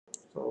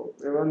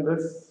So even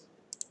this,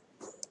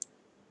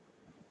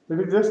 it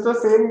is just the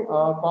same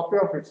copy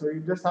of it. So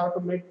you just have to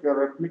make a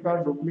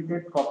replica,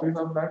 duplicate copies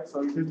of that.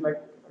 So it is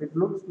like, it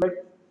looks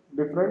like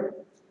different,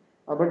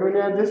 but when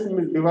you are just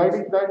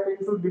dividing that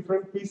into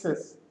different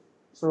pieces,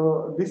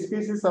 so this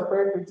piece is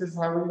separate, which is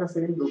having the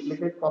same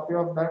duplicate copy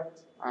of that,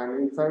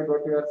 and inside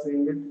what you are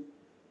seeing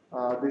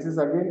it, this is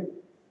again,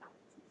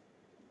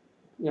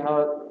 you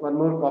have one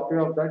more copy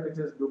of that which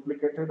is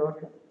duplicated over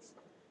here.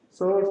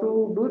 So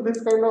to do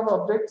this kind of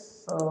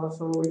objects,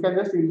 so we can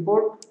just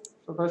import.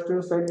 So first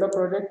you set the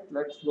project.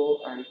 Let's go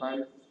and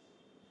find,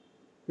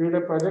 create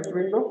a project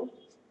window,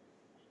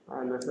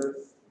 and this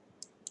is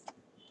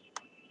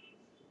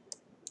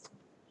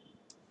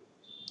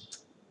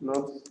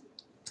Nurbs.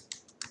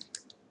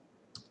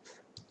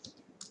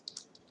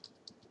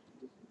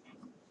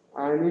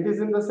 And it is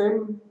in the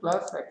same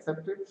class,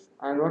 accept it,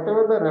 and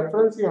whatever the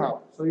reference you have,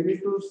 so you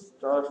need to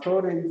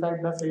store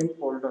inside the same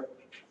folder.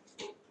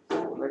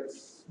 So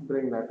let's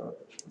bring that out.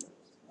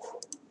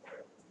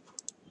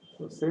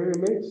 So save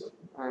image,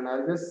 and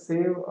I'll just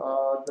save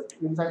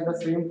inside the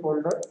same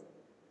folder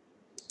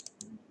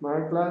my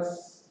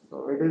class.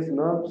 So it is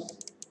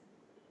Nurbs,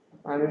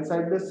 and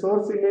inside the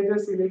source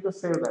images you need to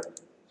save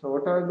that. So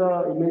whatever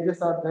the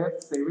images are there,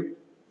 save it,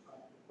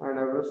 and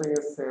everything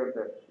is saved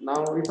there.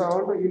 Now if I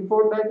want to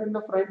import that in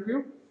the front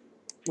view,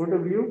 go to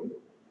view,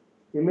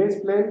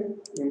 image plane,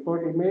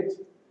 import image,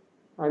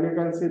 and you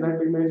can see that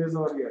image is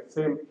over here,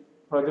 same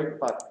project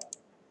path.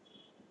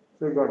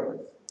 So you got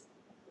this.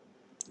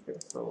 Okay,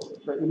 so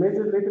the image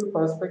is little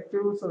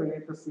perspective, so we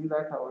need to see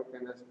that how we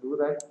can just do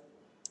that.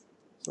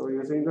 So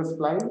using the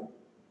spline,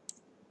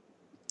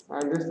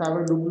 and just have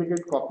a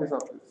duplicate copies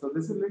of it. So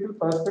this is little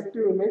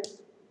perspective image.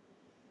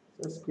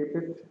 Just keep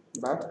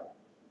it back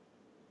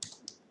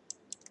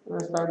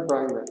and start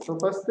drawing that. So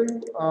first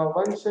thing,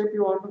 one shape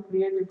you want to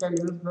create, you can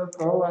use the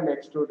curve and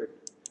extrude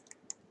it.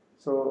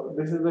 So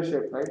this is the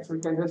shape, right? So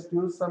you can just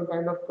use some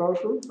kind of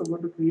curve tool. So go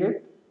to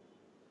create,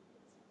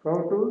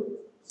 curve tool,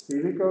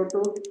 CV curve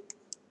tool,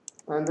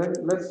 and then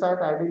let's start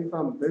adding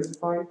from this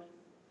point.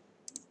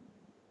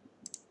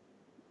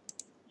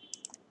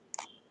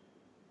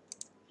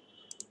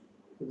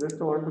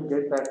 Just want to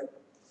get that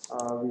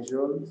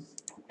visuals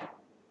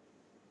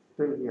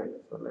till here.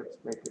 So let's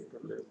make it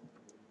till this.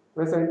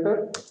 Press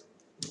enter.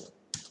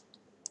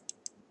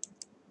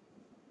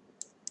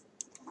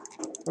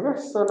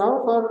 Okay, so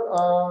now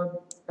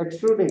for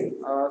extruding,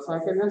 so I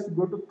can just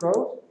go to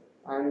curve,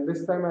 and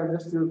this time I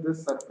just use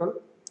this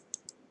circle,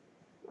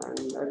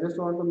 and I just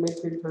want to make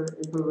it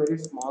into a very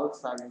small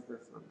size,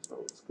 this one.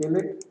 So scale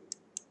it,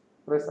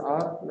 press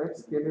R,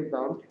 let's scale it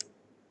down.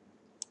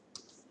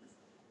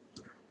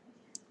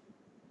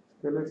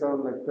 Scale it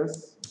down like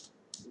this.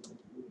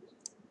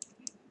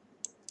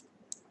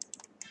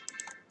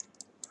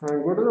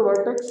 And go to the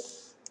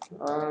vertex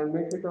and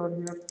make it over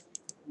here,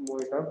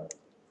 move it up.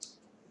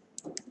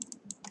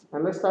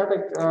 And let's start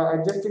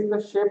adjusting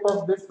the shape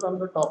of this from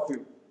the top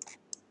view.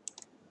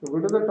 So go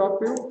to the top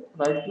view,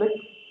 right click,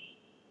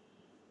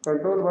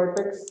 control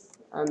vertex,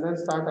 and then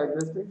start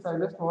adjusting. So I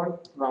just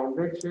want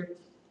rounded shapes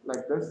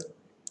like this.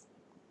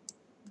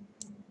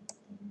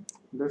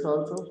 This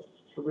also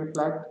to be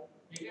flat.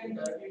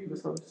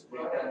 This also.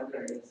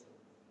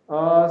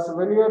 So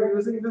when you are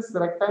using this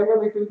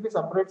rectangle, it will be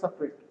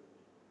separate.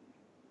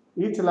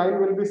 Each line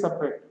will be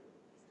separate.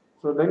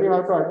 So then you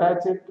have to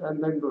attach it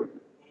and then do it.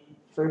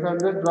 So if I am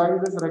just drawing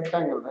this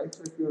rectangle, right?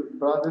 So if you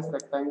draw this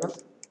rectangle,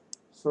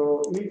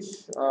 so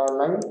each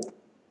line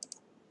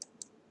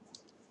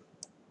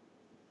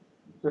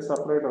is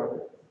separate over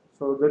it.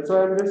 So that's why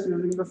I am just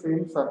using the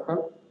same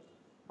circle.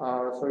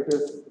 So it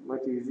is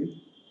much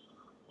easy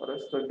for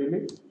us to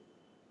delete.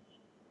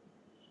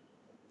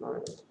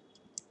 Alright.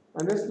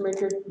 And just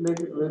make it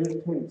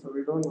very thin. So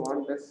we don't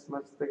want this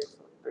much text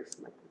like this.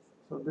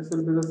 So this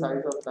will be the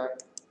size of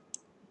that.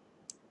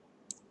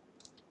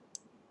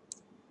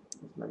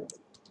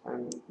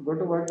 And go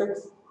to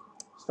vertex,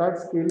 start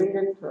scaling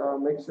it,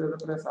 make sure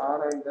to press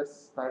R and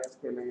just start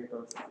scaling it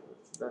also.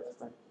 That's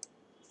fine.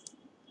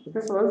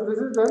 Okay, so once this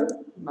is done,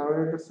 now we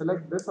have to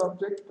select this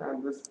object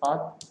and this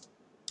path.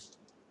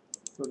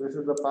 So this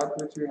is the path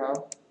which we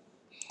have.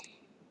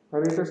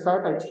 And we have to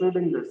start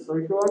extruding this. So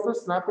if you want to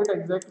snap it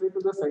exactly to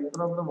the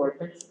center of the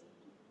vertex,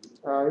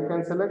 you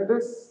can select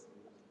this,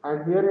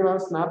 and here you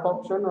have snap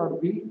option or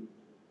V.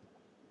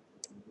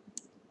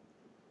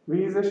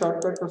 V is a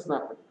shortcut to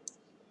snap it.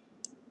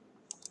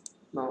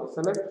 Now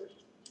select,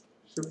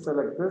 shift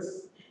select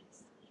this.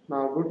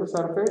 Now go to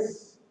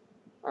surface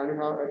and you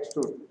have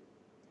extrude.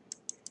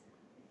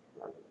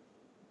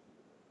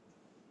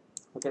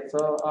 Okay,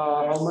 so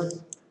how much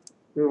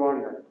we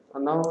want that?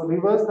 And now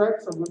reverse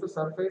that. So go to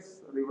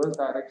surface, reverse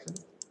direction.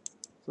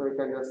 So you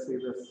can just see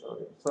this.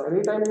 So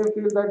anytime you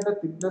feel that the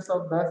thickness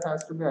of this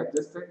has to be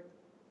adjusted,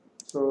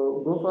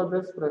 so go for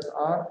this, press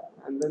R,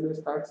 and then you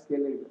start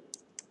scaling it.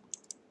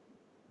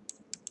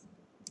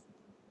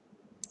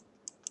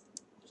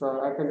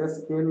 So I can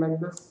just scale like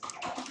this.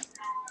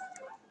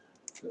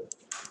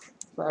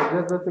 So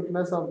adjust the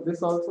thickness of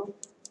this also.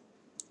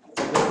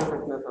 Adjust the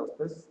thickness of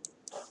this.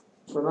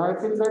 So now I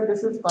feel that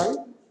this is fine.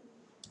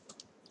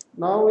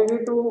 Now we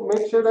need to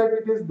make sure that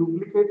it is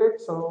duplicated.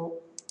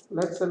 So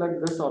let's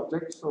select this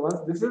object. So once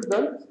this is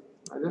done,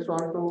 I just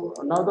want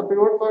to, now the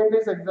pivot point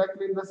is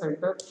exactly in the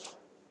center.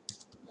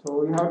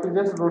 So you have to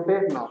just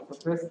rotate now. So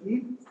press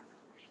E,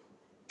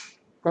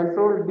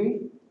 Control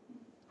D,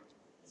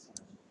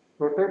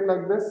 rotate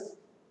like this.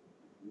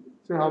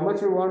 See how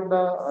much you want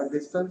the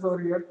distance over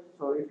here.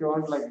 So if you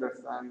want like this,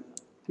 and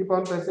keep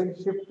on pressing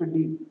Shift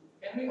D.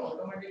 Can we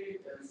automatically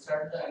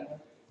start the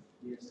angle?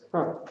 Yes.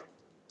 Huh.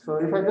 So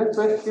if I just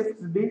press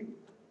Shift D.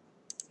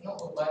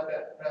 No, by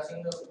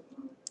pressing the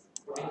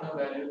putting the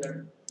value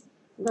that.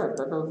 Yeah,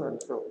 that was I'll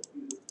show.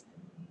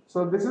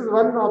 So this is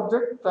one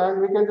object,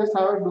 and we can just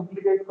have a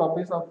duplicate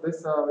copies of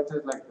this, which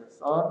is like this.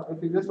 Or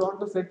if you just want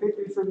to set it,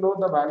 you should know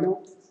the value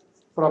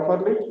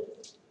properly.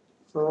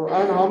 So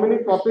and how many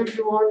copies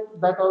you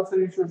want, that also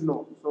you should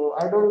know. So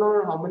I don't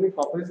know how many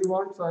copies you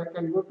want, so I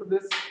can go to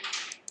this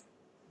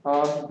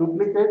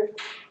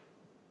duplicate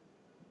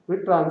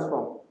with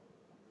transform.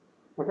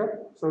 Okay,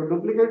 so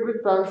duplicate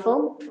with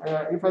transform.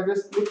 If I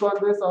just click on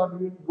this, or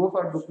we go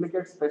for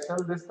duplicate special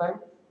this time,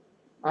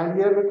 and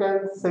here we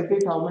can set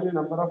it how many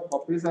number of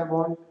copies I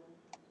want.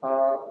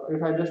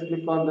 If I just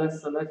click on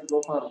this, so let's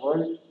go for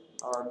world,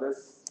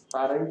 this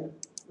parent,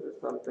 there's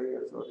something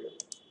else over here.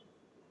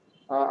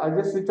 I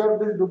just switch off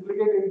this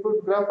duplicate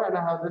input graph, and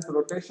I have this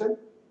rotation,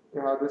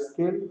 you have the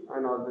scale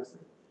and all this.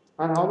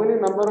 And how many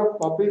number of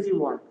copies you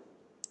want.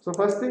 So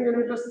first thing you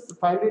need to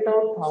find it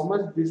out how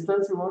much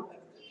distance you want.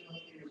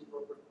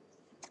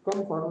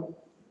 Come forward.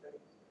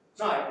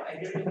 No, I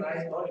get it.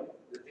 I saw it.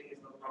 The thing is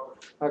not proper.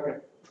 Okay.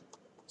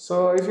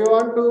 So if you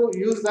want to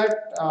use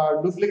that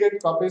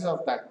duplicate copies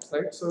of that,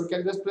 right? So you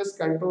can just press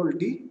Ctrl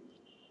D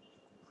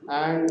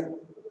and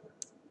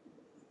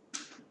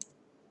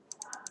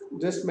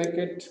just make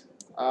it.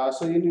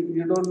 So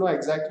you don't know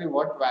exactly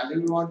what value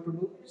you want to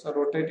do. So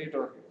rotate it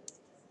over here,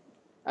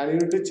 and you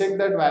need to check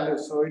that value.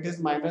 So it is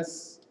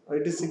minus,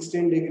 it is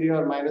 16 degree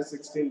or minus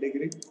 16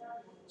 degree.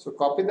 So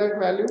copy that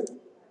value.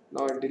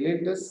 Now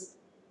delete this.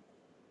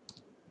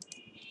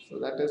 So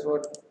that is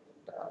what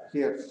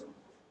here.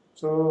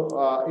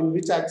 So in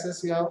which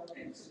axis you have?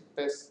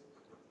 Press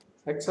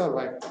X or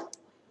Y?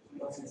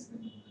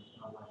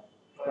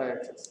 Y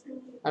axis.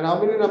 And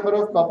how many number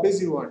of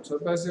copies you want? So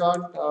suppose you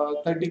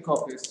want 30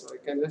 copies. So you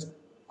can just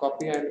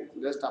copy and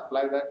just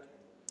apply that.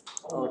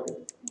 Okay.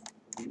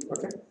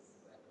 Okay.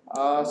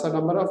 So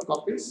number of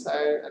copies,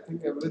 I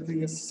think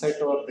everything is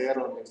set over there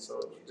only.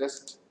 So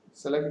just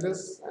select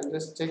this and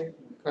just check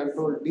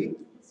Control D.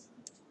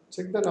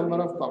 Check the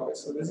number of copies.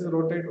 So this is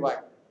rotate Y.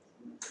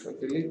 So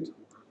delete,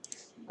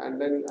 and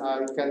then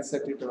you can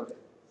set it over.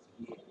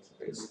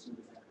 Paste.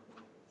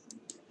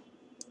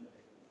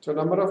 So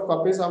number of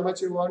copies, how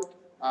much you want,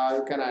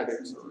 you can add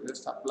it. So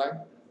just apply.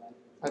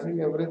 I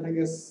think everything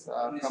is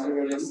coming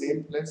in the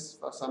same place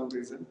for some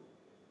reason.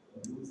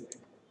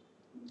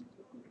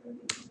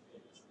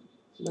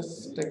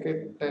 Let's take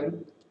it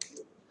 10.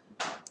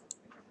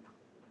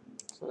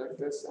 Select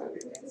this and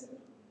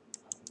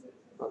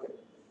okay.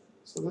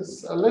 So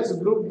this let's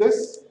group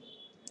this.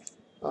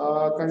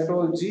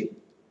 Control G,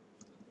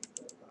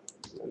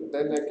 and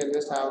then I can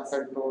just have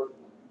Control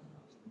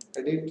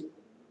Edit,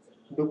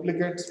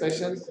 duplicate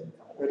special,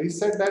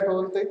 reset that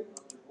whole thing,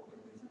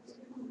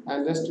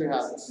 and just we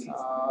have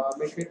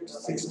make it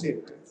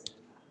 16.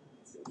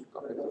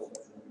 Copy that.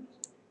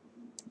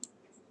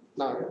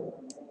 Now,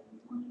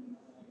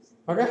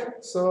 okay.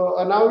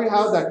 So now we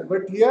have that,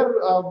 but here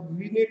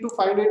we need to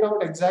find it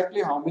out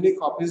exactly how many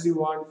copies you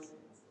want.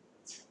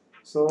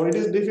 So it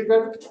is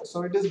difficult,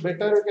 so it is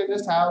better you can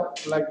just have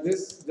like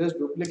this, just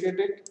duplicate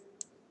it,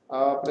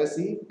 press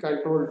E,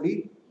 Control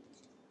D,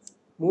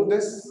 move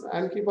this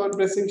and keep on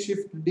pressing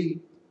Shift D.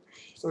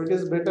 So it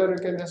is better you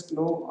can just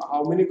know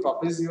how many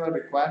copies you are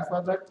required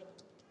for that.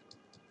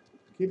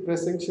 Keep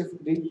pressing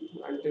Shift D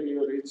until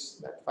you reach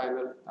that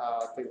final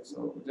thing.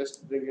 So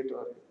just bring it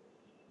over.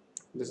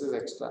 This is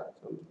extra.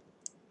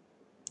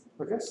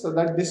 Okay, so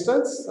that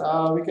distance,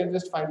 we can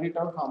just find it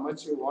out how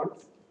much you want.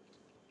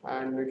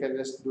 And we can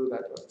just do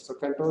that one. So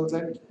Control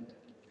Z.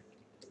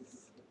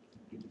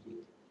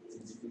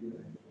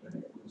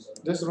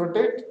 Just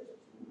rotate.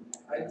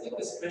 I think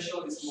the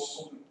special is more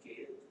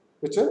complicated.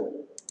 Which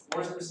one?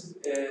 More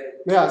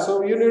specific. Yeah,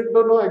 so you need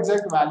to know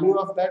exact value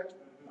of that,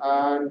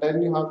 and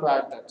then you have to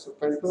add that. So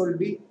Control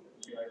D.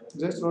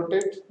 Just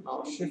rotate.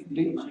 Now Shift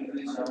D.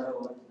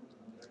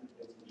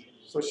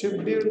 So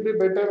Shift D will be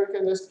better. You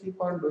can just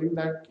keep on doing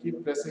that.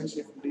 Keep pressing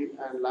Shift D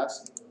and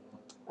last,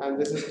 and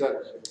this is done.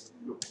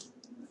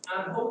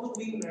 And how do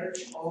we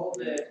merge all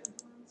the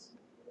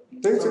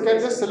things? You can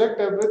just select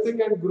everything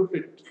and group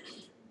it.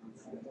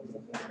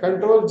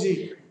 Control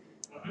G.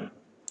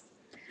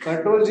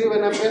 Control G,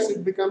 when I press,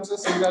 it becomes a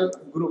single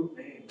group.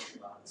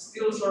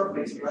 Still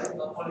surface, right?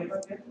 Not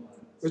polygon yet?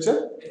 Which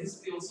one? It is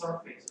still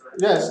surface, right?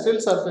 Yes, still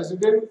surface. You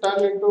didn't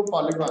turn into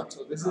polygon.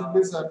 So this is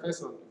the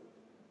surface only.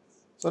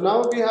 So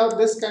now we have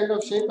this kind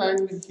of shape,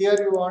 and here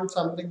you want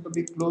something to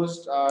be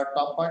closed.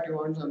 Top part you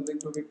want something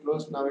to be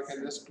closed. Now we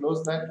can just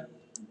close that.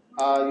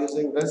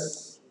 using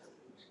this.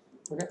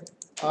 Okay.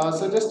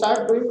 So just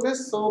start doing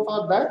this. So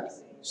for that,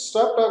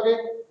 stop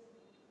talking.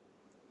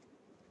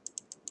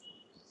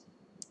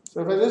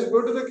 So if I just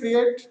go to the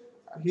create,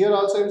 here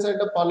also inside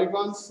the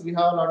polygons, we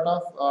have a lot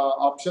of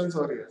options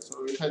over here.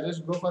 So if I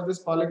just go for this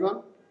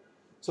polygon,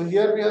 so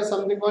here we have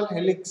something called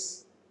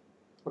helix.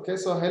 Okay,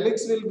 so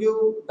helix will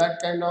give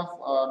that kind of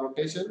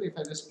rotation. If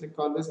I just click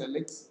on this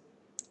helix,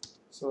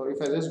 so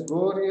if I just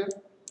go over here,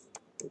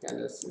 you can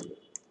just see it.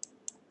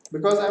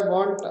 Because I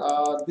want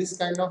this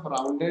kind of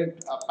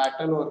rounded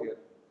pattern over here.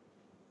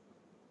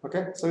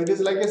 Okay, so it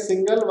is like a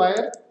single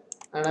wire,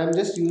 and I'm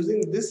just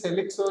using this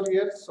helix over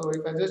here. So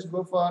if I just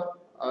go for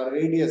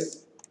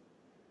radius,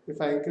 if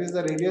I increase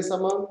the radius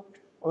amount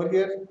over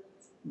here,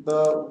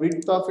 the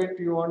width of it,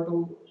 you want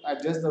to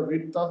adjust the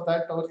width of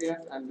that over here,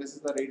 and this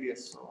is the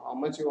radius. So how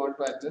much you want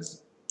to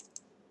adjust.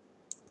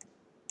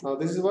 Now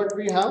this is what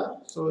we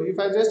have. So if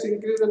I just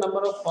increase the number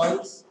of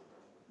coils,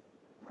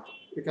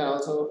 you can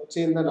also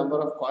change the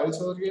number of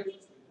coils over here.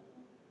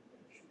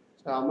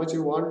 So how much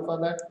you want for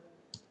that.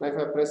 Now if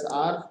I press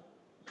R,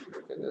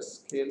 you can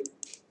just scale.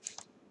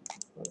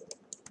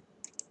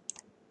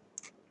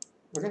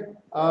 Okay.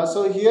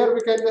 So here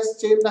we can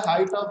just change the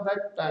height of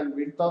that and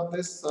width of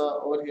this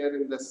over here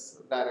in this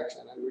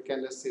direction, and we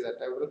can just see that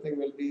everything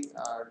will be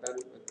done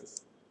with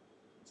this.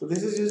 So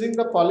this is using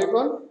the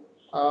polygon,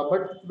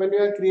 but when we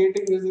are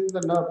creating using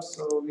the Nurbs,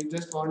 so we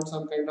just want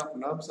some kind of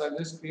Nurbs. I'll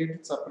just create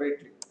it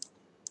separately.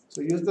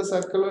 So use the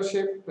circular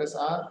shape, press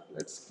R.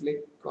 Let's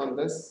click on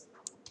this,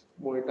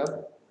 move it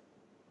up,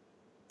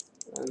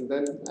 and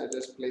then I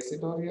just place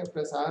it over here.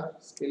 Press R,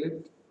 scale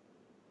it.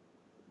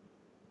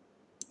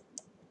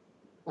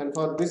 And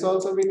for this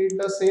also we need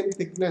the same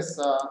thickness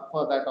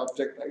for that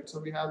object, right? So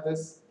we have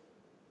this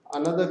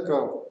another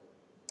curve.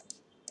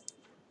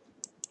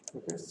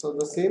 Okay, so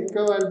the same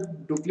curve I'll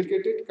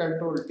duplicate it,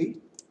 Control D,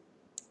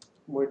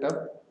 move it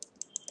up,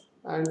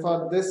 and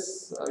for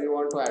this you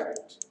want to add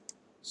it.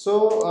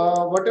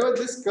 So whatever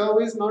this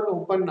curve is not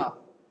open now,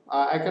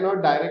 I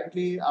cannot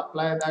directly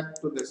apply that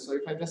to this. So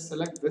if I just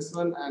select this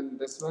one and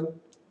this one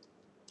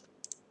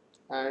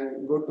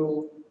and go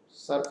to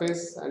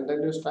surface and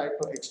then you try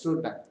to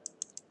extrude that,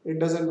 it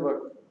doesn't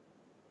work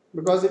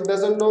because it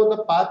doesn't know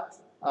the path.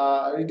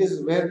 It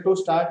is where to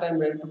start and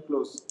where to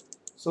close.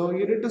 So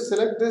you need to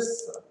select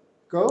this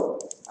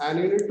curve and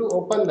you need to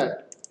open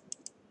that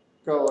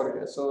curve over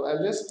here. So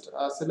I'll just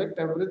select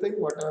everything,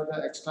 whatever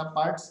the extra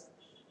parts.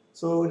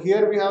 So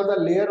here we have the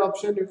layer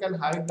option. You can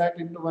hide that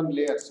into one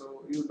layer,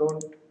 so you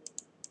don't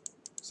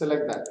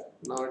select that.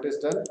 Now it is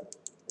done.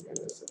 You can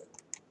just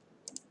select.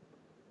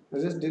 I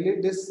just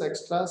delete this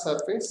extra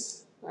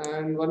surface,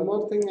 and one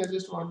more thing, I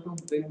just want to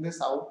bring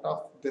this out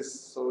of this.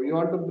 So you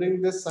want to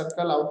bring this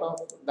circle out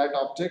of that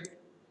object,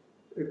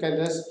 you can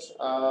just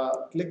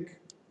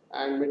click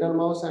and middle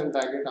mouse and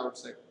drag it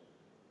outside.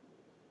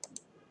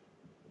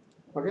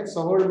 Okay,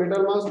 so hold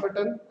middle mouse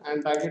button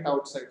and drag it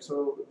outside,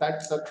 so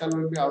that circle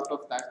will be out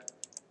of that,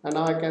 and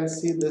now I can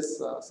see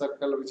this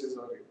circle which is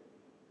over here.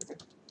 Okay.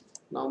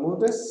 Now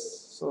move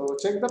this, so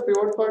check the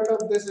pivot point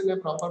of this in a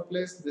proper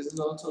place. This is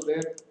also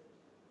there.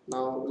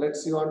 Now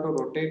let's you want to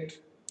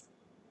rotate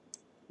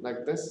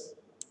like this,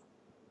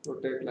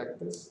 rotate like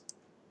this.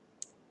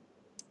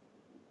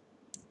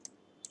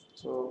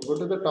 So go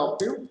to the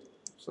top view.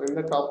 So in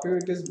the top view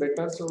it is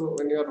better, so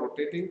when you are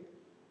rotating,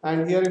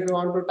 and here if you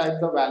want to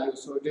type the value,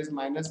 so it is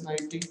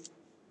 -90,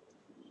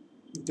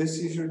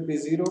 this should be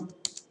 0,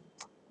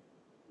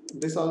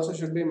 this also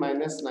should be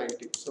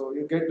 -90, so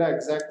you get the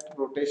exact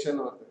rotation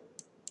over there.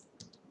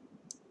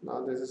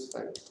 Now this is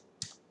fine.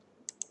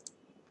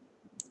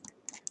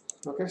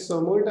 Okay,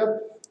 so move it up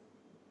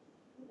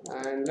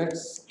and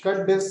let's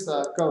cut this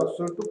curve.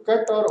 So to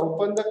cut or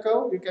open the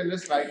curve, you can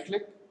just right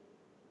click,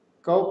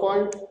 curve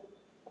point,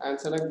 and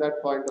select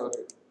that point over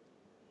here.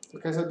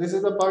 Okay, so this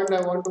is the point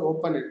I want to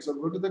open it. So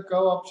go to the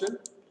curve option,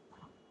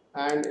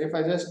 and if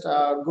I just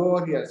go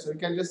over here, so you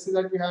can just see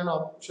that we have an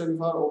option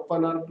for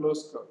open or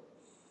close curve.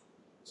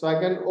 So I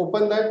can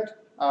open that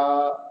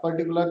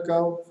particular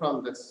curve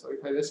from this. So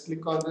if I just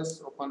click on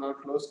this open or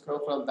close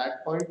curve from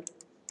that point,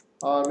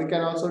 or we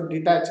can also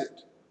detach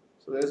it.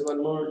 So there is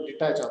one more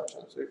detach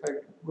option. So if I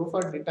go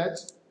for detach,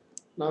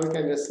 now we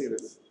can just see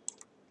this.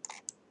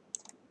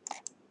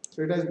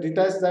 So it has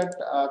detached that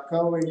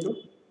curve into.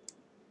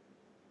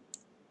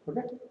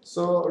 Okay.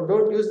 So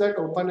don't use that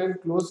open and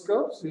close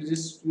curve. So you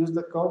just use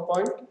the curve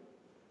point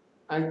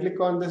and click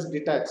on this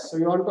detach. So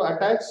you want to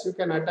attach, you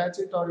can attach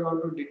it, or you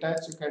want to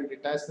detach, you can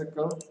detach the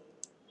curve.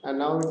 And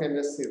now we can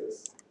just see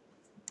this.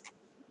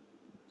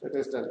 So it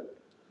is done.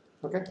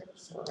 Okay.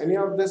 So any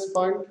of this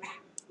point,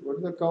 go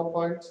to the curve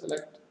point,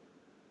 select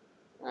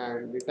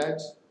and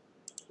detach.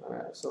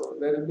 So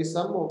there will be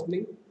some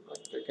opening, but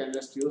you can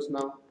just use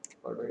now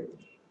for doing it.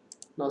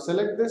 Now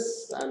select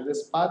this and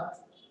this path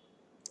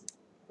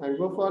and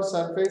go for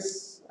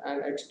surface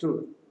and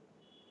extrude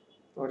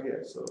over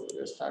here. So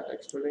just start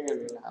extruding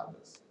and you'll have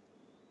this.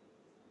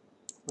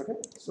 Okay,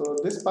 so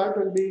this part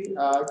will be,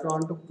 if you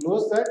want to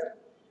close that,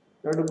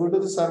 you have to go to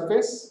the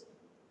surface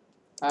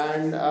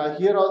And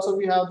here also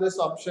we have this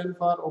option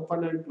for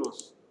open and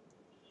close.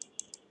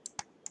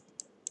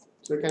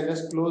 So you can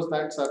just close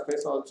that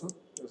surface also.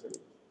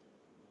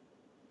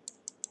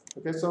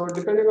 Okay, so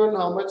depending on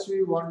how much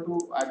we want to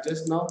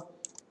adjust now.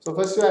 So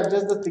first you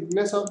adjust the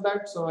thickness of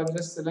that. So I'll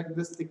just select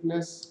this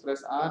thickness,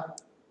 press R.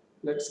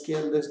 Let's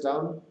scale this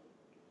down.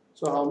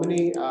 So how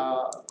many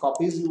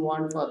copies you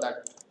want for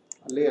that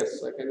layers?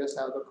 So I can just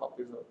have the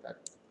copies of that.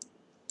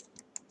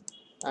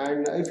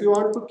 And if you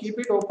want to keep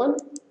it open,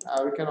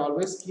 we can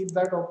always keep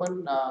that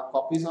open,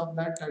 copies of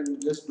that,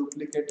 and just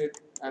duplicate it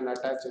and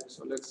attach it.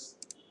 So let's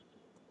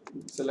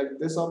select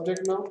this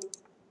object now.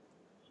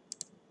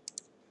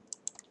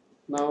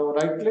 Now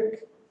right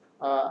click,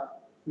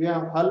 we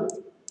have hull.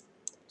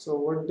 So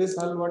what this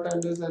hull, what I'll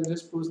do is I'll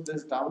just push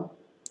this down,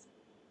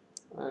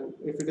 and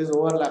if it is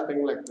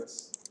overlapping like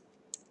this,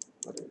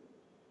 okay.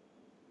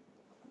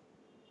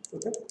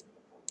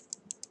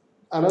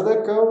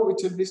 Another curve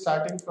which will be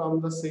starting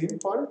from the same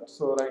point.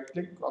 So right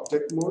click,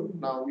 object mode.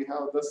 Now we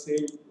have the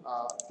same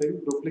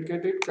thing,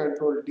 duplicate it,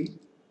 Control D,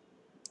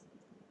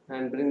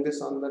 and bring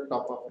this on the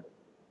top of it.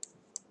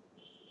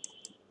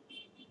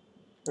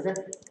 Okay,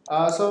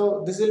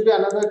 so this will be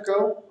another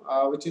curve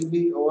which will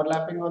be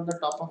overlapping on the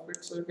top of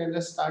it. So you can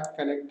just start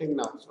connecting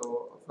now.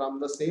 So from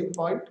the same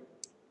point,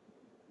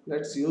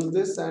 let's use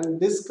this, and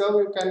this curve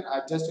you can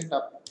adjust it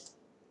up.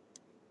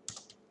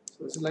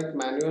 So this is like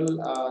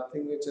manual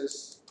thing which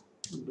is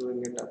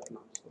doing it up now.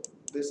 So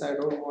this I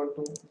don't want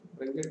to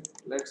bring it.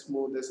 Let's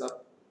move this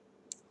up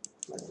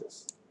like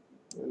this,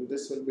 and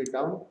this will be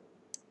down.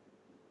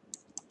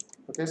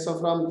 Okay, so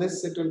from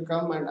this it will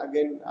come, and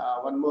again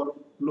one more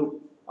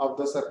loop of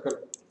the circle.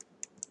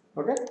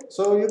 Okay,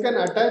 so you can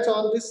attach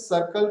all this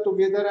circle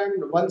together,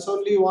 and once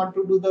only you want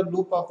to do the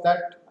loop of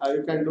that,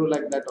 you can do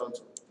like that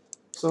also.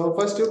 So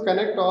first you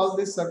connect all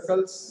these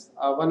circles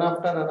one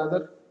after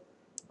another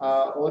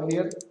over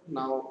here.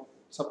 Now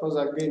suppose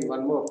again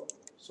one more.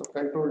 So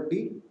Control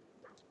D,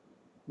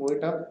 move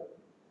it up.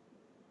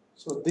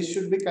 So this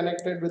should be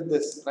connected with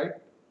this, right?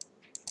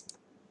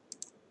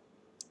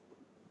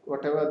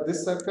 Whatever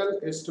this circle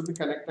is to be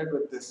connected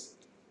with this.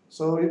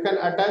 So you can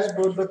attach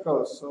both the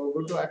curves. So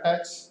go to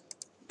attach,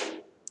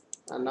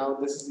 and now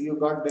this is, you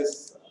got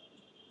this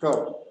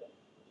curve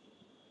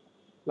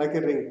like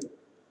a ring.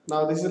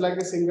 Now this is like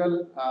a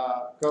single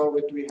curve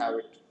which we have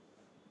it.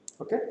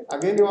 Okay.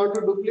 Again you want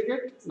to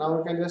duplicate. Now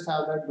you can just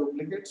have that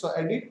duplicate. So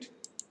edit,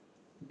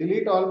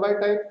 delete all by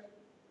type,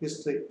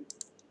 history.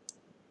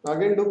 Now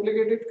again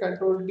duplicate it.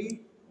 Control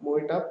D,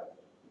 move it up,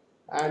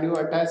 and you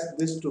attach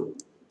this too.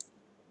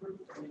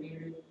 We need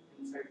it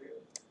inside here.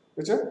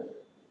 Which one?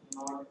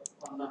 Not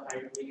on the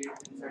height, we need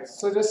it inside.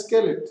 So just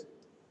scale it.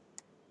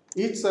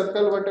 Each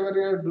circle, whatever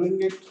you are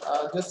doing it,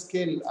 just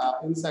scale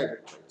inside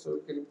it. Right? So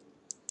you can,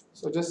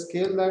 so just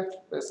scale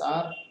that. Press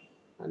R,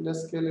 and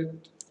just scale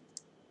it.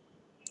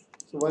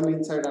 So one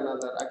inside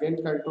another.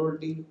 Again Control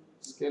D,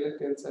 scale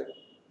it inside.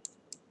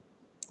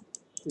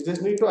 You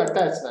just need to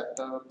attach that.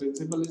 The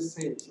principle is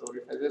same. So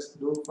if I just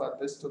do for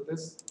this to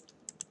this,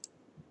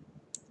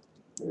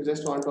 you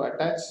just want to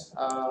attach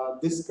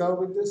this curve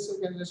with this,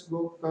 you can just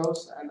go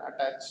curves and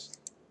attach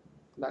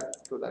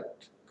that to that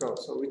curve.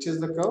 So which is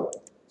the curve?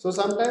 So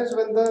sometimes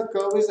when the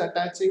curve is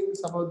attaching,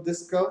 suppose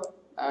this curve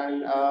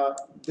and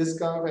this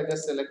curve, I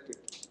just select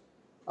it.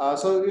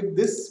 So if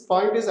this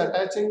point is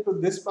attaching to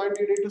this point,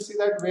 you need to see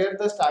that where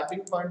the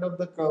starting point of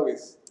the curve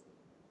is.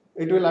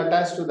 It will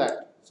attach to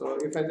that. So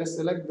if I just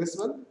select this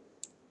one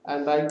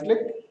and right click,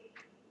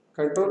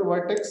 control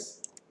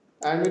vertex,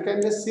 and we can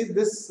just see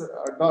this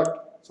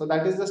dot. So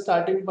that is the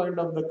starting point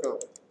of the curve.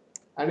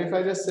 And if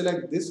I just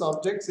select this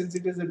object, since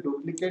it is a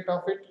duplicate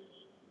of it,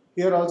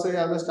 here also you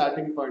have the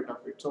starting point of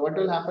it. So what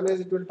will happen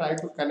is it will try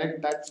to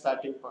connect that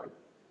starting point.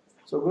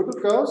 So go to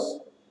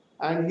curves,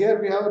 and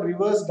here we have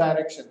reverse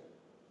direction.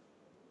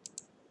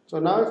 So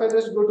now if I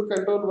just go to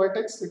control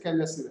vertex, you can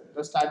just see that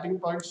the starting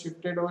point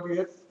shifted over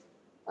here,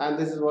 and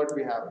this is what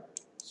we have.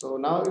 So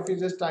now if you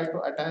just try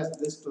to attach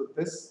this to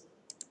this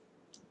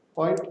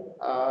point,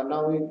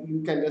 now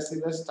you can just see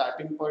the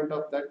starting point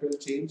of that will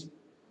change.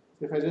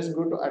 If I just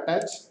go to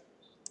attach,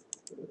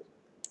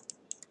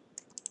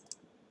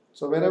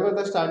 so wherever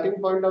the starting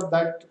point of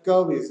that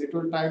curve is, it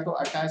will try to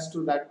attach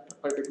to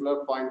that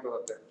particular point over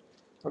there.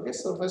 Okay,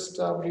 so first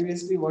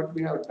previously what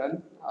we have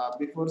done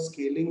before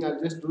scaling, I'll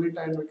just do it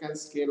and we can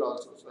scale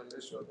also. So I'll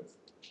just show this.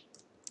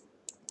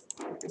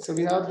 Okay, so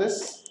we have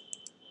this.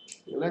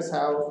 Let's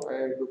have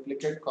a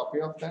duplicate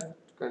copy of that.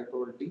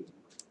 Control D,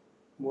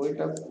 move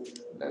it up.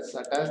 Let's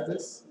attach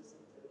this.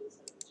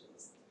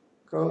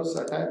 Curves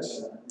attach.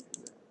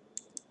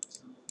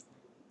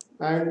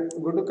 And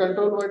go to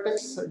control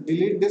vertex,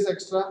 delete this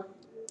extra,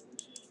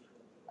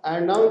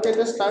 and now you can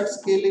just start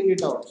scaling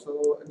it out.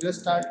 So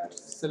just start,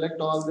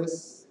 select all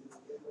this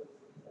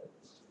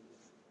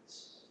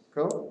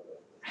curve,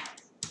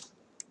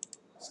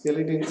 scale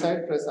it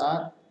inside, press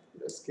R,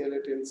 just scale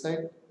it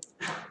inside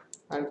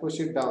and push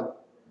it down.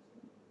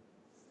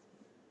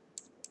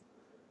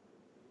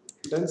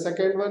 Then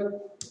second one,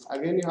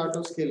 again you have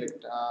to scale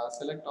it,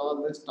 select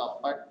all this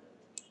top part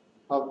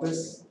of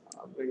this,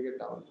 bring it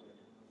down.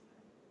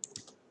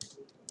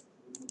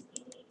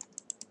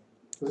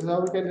 This is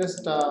how we can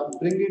just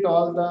bring it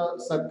all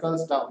the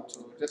circles down.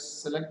 So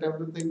just select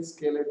everything,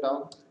 scale it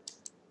down,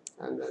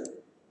 and then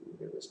you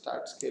can just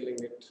start scaling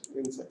it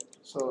inside.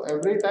 So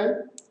every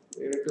time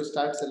you need to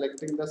start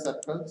selecting the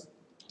circles,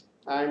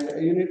 and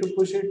you need to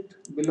push it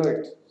below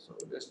it. So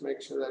just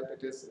make sure that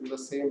it is in the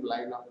same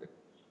line of it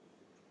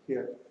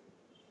here.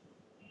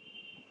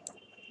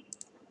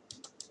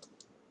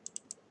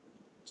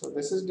 So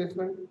this is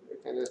different. You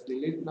can just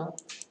delete now.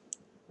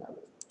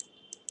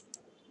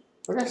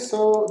 Okay,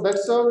 so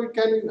that's how we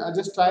can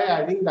just try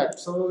adding that.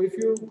 So if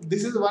you,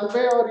 this is one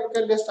way, or you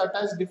can just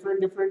attach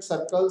different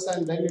circles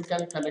and then you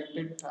can connect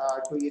it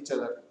to each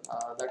other,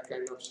 that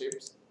kind of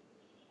shapes.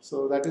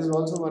 So that is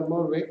also one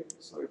more way.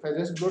 So if I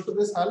just go to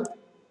this hull,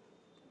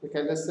 you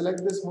can just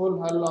select this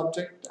whole hull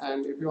object,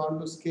 and if you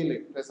want to scale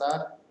it, press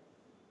R,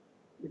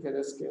 you can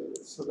just scale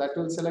this. So that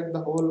will select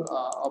the whole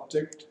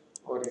object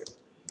over here.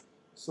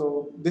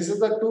 So this is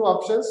the two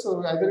options.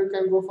 So either you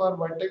can go for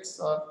vertex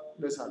or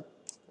this hull.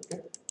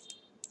 Okay.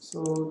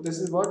 So this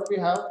is what we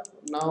have.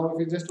 Now if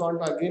you just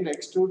want to again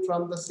extrude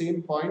from the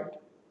same point,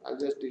 I'll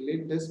just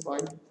delete this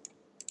point.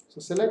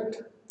 So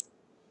select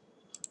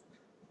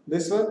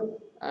this one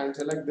and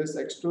select this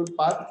extrude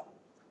path.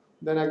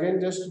 Then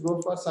again just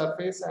go for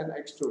surface and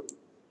extrude.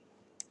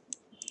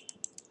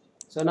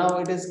 So now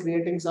it is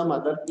creating some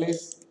other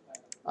place.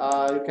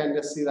 You can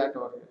just see that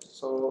over here.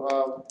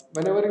 So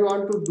whenever you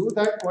want to do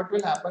that, what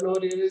will happen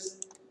over here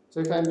is, so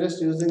if I'm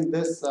just using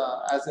this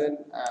as an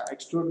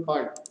extrude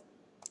point,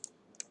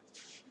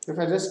 if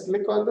I just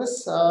click on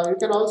this, you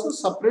can also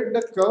separate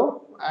the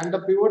curve, and the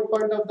pivot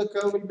point of the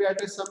curve will be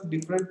at some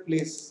different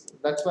place.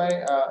 That's why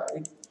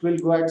it will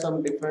go at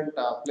some different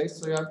place.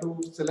 So you have to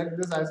select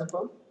this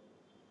isoform,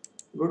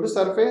 go to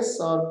surface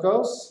or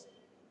curves,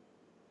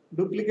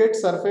 duplicate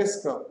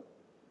surface curve.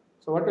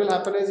 So what will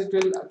happen is it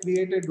will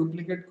create a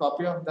duplicate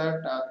copy of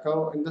that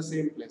curve in the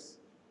same place.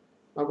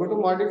 Now go to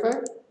modify,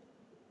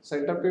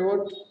 center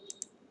pivot.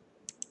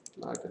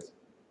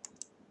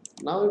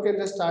 Now you can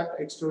just start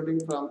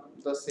extruding from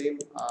the same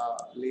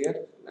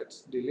layer.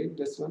 Let's delete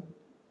this one.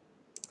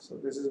 So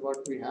this is what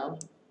we have.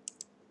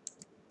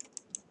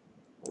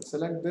 And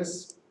select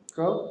this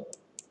curve.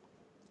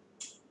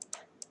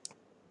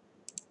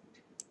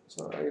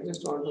 So I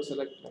just want to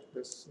select like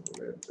this, so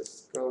where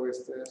this curve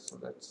is there. So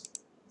let's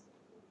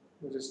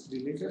just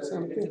delete it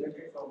something.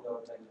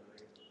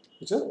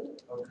 Which one?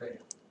 Okay.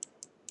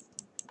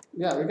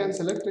 Yeah, we can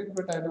select it,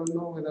 but I don't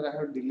know whether I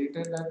have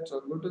deleted that.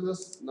 So go to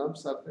this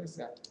Nurbs surface.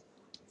 Yeah.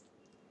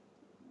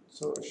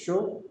 So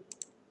show.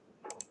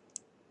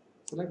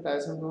 Select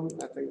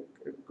isoform. I think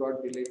it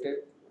got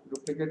deleted.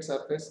 Duplicate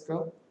surface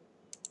curve.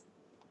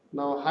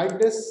 Now hide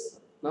this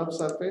Nurbs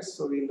surface,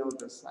 so we know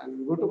this,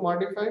 and go to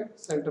modify,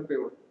 center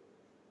pivot.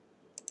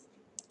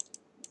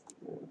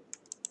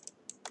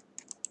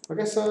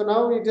 Okay, so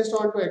now we just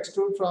want to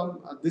extrude from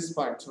this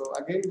point. So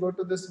again go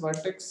to this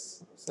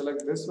vertex,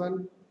 select this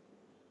one,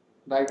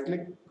 right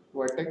click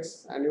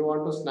vertex, and you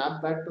want to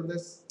snap that to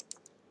this.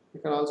 You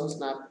can also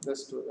snap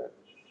this to that.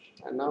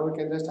 And now we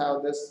can just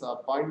have this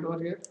point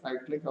over here, right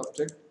click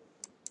object,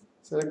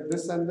 select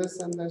this, and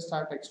then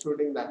start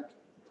extruding that.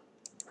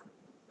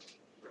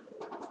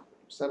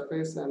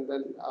 Surface and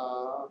then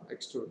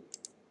extrude.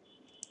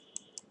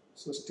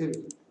 So still,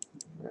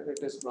 where it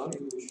is gone.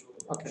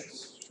 Okay,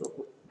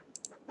 show.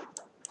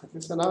 Okay,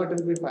 so now it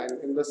will be fine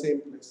in the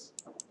same place.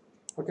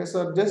 Okay,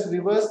 so just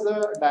reverse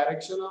the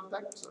direction of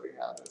that. So we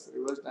have this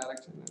reverse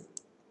direction.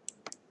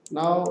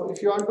 Now,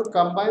 if you want to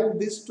combine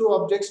these two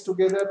objects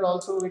together,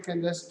 also we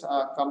can just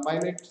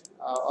combine it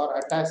or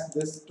attach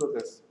this to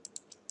this.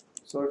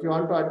 So if you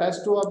want to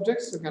attach two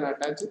objects, you can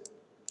attach it.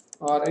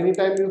 Or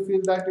anytime you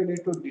feel that you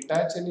need to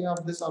detach any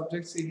of these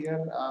objects, see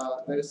here,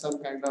 there is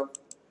some kind of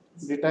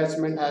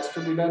detachment has to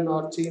be done,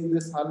 or change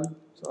this hull.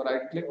 So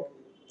right click,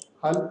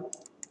 hull,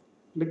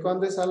 click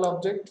on this hull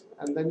object,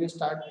 and then you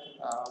start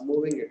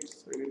moving it.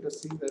 So you need to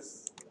see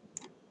this,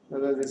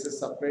 whether this is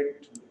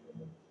separate.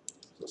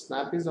 So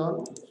snap is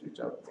on, switch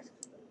off.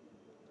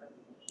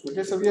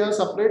 Okay, so we have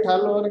separate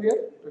hull over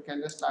here. We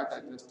can just start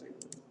adjusting.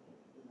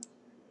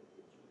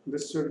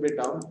 This should be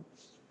down.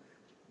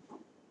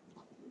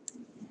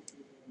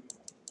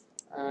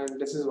 And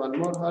this is one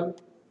more hull.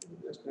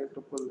 Just need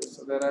to pull this.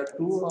 So there are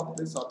two of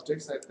these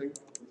objects, I think.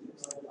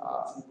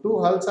 Two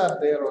hulls are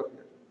there over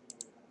here.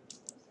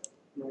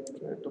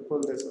 Try to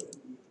pull this one.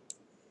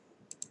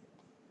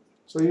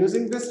 So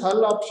using this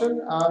hull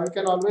option, we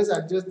can always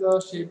adjust the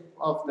shape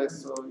of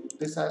this. So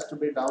this has to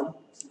be down.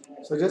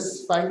 So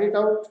just find it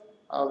out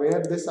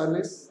where this hull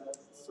is.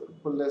 So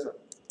pull this up.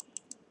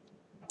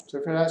 So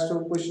if it has to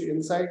push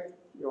inside,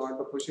 you want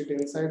to push it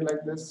inside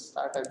like this.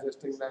 Start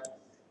adjusting that.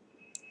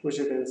 Push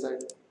it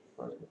inside.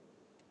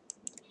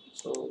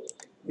 So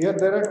here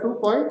there are 2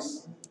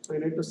 points. So you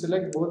need to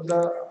select both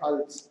the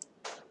hulls.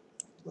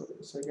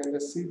 So you can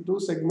just see 2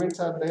 segments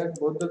are there.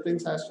 Both the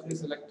things has to be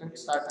selected.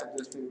 Start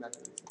adjusting that.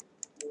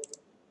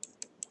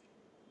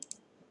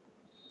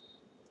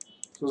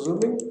 So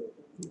zooming,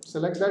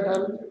 select that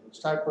hull,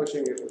 start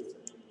pushing it inside.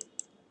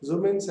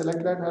 Zoom in,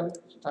 select that hull,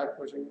 start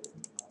pushing it.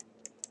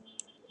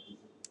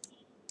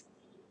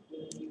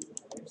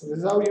 So this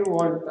is how you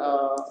want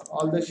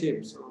all the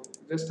shapes. So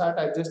just start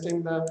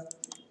adjusting the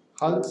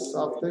hulls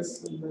of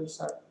this and then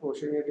start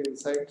pushing it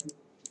inside,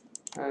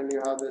 and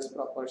you have this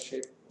proper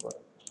shape.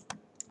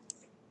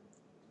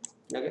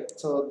 Okay,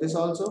 so this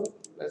also,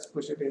 let's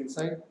push it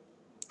inside.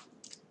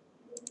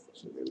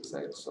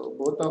 Inside. So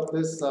both of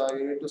this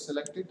you need to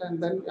select it,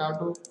 and then you have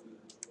to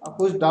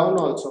push down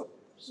also.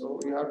 So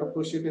you have to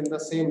push it in the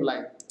same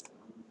line.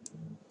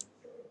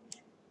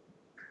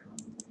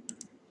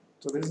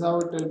 So this is how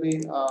it will be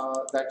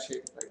that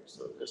shape, right?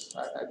 So just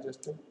start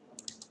adjusting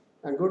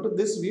and go to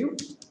this view.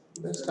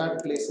 Then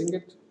start placing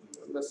it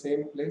in the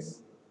same place.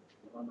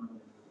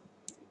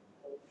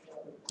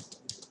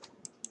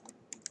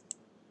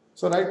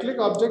 So right click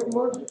object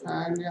mode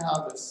and you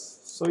have this.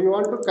 So you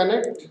want to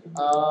connect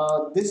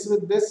this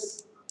with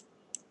this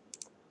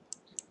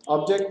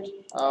object.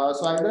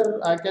 So either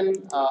I can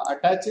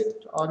attach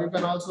it, or you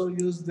can also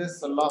use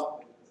this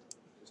lock.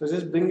 So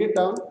just bring it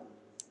down.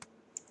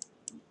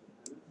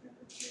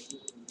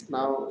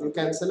 Now you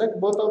can select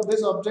both of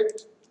this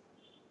object,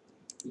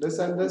 this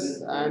and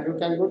this, and you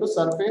can go to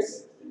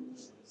surface.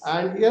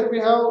 And here we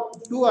have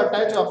two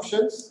attach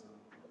options.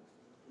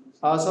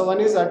 So one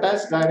is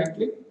attached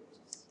directly.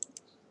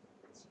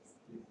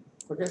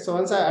 Okay, so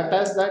once I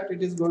attach that,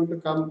 it is going to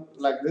come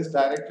like this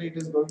directly. It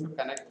is going to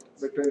connect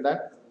between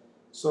that.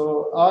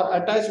 So or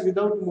attach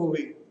without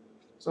moving.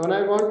 So when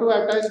I want to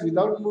attach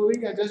without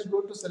moving, I just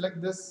go to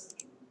select this,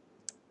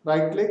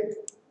 right click,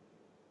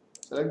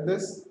 select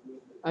this,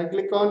 and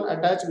click on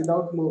attach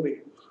without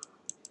moving.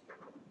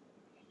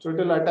 So it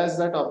will attach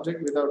that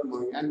object without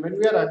moving. And when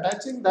we are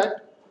attaching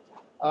that,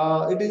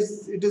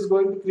 it is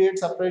going to create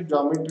separate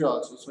geometry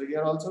also. So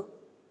here also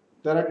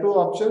there are two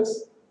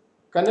options: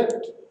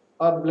 connect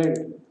or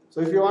blend. So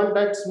if you want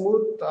that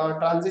smooth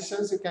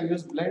transitions, you can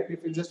use blend.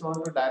 If you just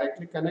want to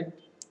directly connect,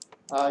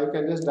 you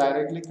can just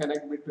directly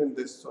connect between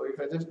this. So if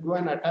I just go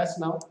and attach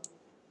now,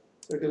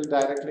 so it will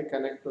directly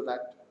connect to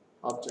that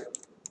object.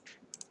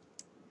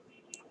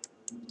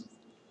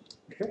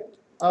 Okay.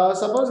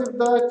 Suppose if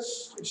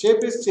the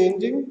shape is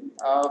changing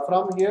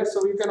from here,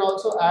 so we can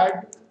also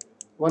add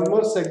one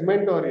more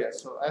segment over here.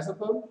 So as a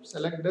firm,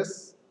 select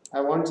this.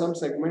 I want some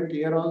segment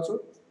here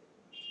also,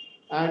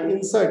 and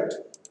insert.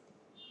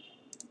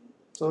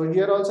 So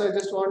here also I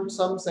just want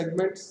some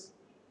segments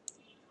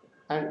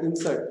and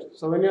insert.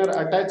 So when you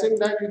are attaching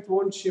that, it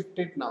won't shift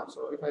it now.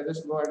 So if I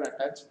just go and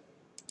attach,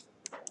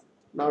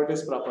 now it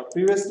is proper.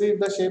 Previously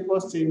the shape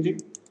was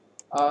changing.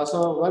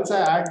 So once I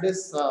add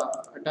this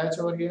attach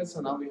over here, so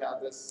now we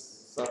have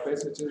this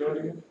surface which is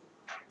over here.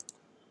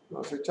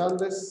 Now switch on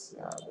this,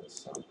 yeah, there's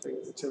something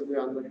which will be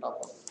on the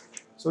top of.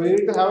 So you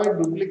need to have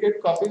a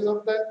duplicate copies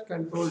of that.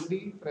 Control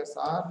D, press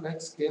R.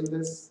 Let's scale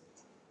this.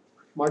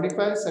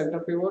 Modify center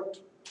pivot.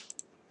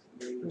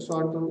 Just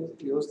want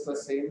to use the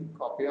same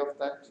copy of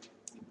that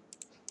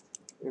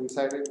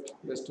inside it,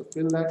 just to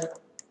fill that.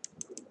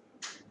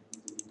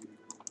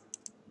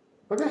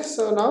 Okay,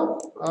 so now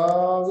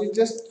we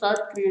just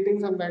start creating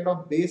some kind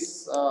of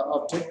base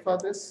object for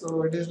this.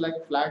 So it is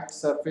like flat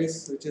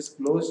surface which is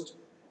closed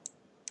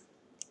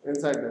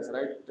inside this,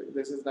 right?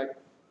 This is like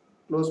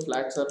closed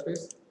flat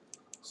surface.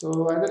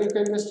 So either you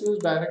can just use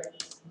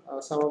direct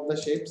some of the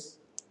shapes.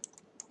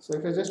 So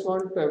if I just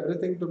want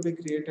everything to be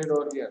created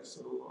over here,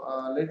 so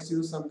let's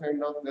use some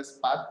kind of this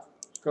path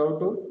curve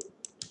tool.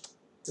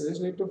 So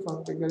just need to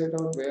figure it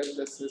out where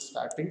this is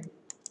starting.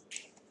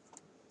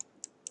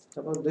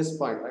 About this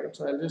point, right?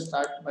 So I'll just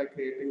start by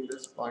creating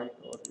this point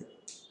over here.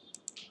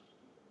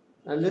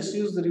 And let's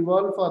use the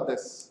revolve for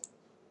this.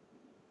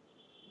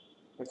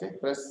 Okay,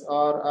 press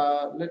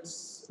or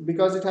let's,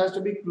 because it has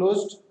to be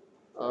closed,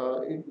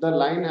 the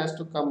line has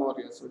to come over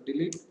here. So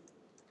delete.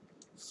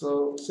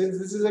 So since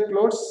this is a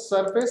closed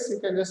surface, you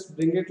can just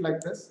bring it like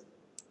this.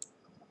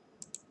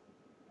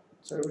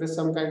 So if it is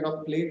some kind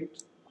of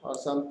plate or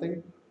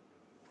something,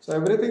 so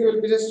everything will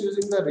be just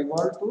using the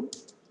revolve tool.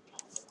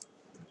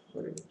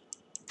 Sorry.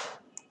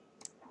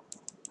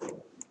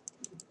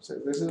 So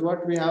this is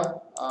what we have.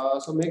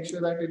 So make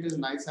sure that it is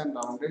nice and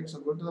rounded.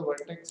 So go to the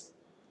vertex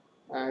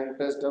and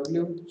press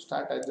W.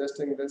 Start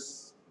adjusting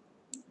this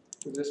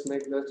to just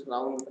make this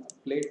round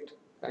plate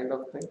kind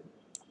of thing.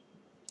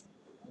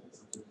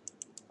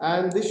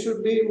 And this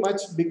should be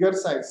much bigger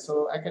size.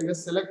 So I can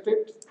just select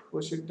it,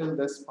 push it till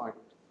this point.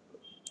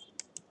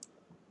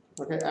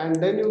 Okay, and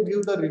then you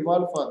give the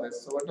revolve for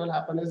this. So what will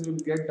happen is you will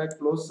get that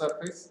closed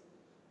surface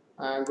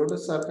and go to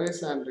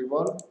surface and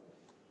revolve.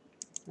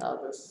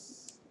 Have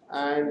this,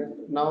 and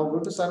now go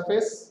to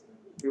surface,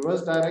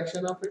 reverse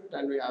direction of it,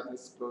 and we have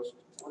this closed.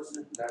 What's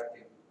this black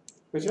thing?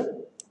 Which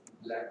one?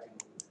 Black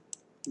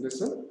thing. This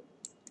one?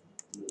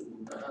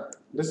 Uh,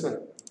 This one?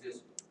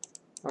 this.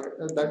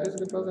 Okay, that is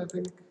because I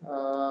think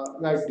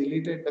I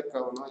deleted the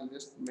curve. Now I'll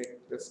just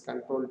make this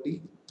Control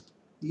D,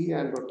 E,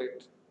 and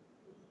rotate.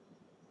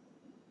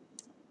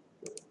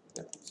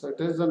 Yeah. So it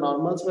is the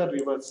normals were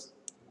reverse.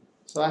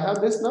 So I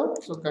have this now.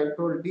 So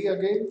Control D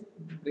again,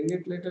 bring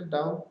it little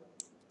down.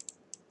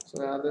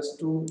 So I have this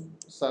two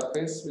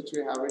surface which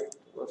we have it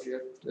over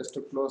here, just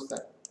to close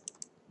that.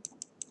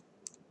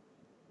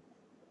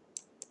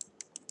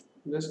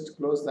 Just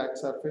close that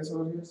surface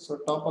over here. So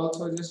top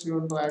also, just you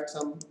want to add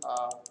some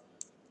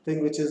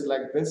thing which is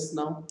like this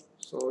now.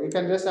 So you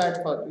can just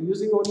add for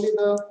using only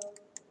the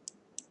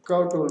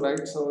curve tool,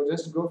 right? So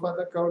just go for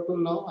the curve tool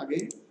now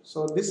again.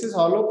 So this is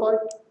hollow part.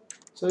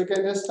 So you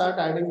can just start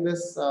adding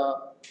this,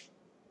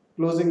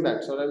 closing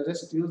that. So I'll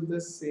just use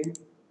this same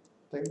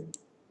thing,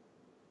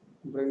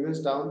 bring this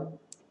down.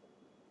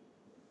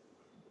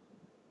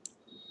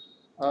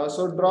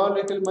 So draw a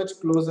little much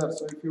closer.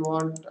 So if you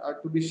want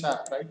to be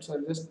sharp, right? So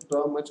I'll just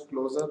draw much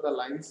closer the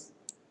lines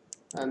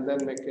and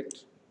then make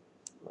it.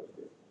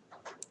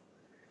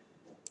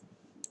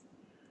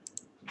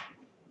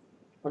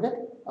 Okay.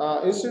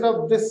 Instead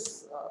of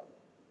this,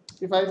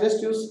 if I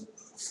just use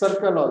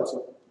circle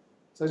also,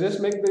 so just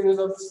make the use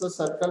of the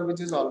circle which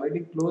is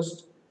already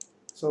closed.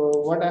 So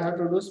what I have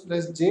to do is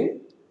press J,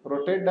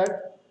 rotate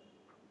that,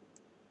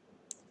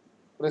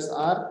 press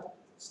R,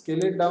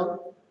 scale it down.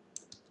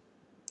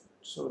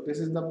 So this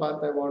is the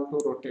path I want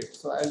to rotate.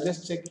 So I'll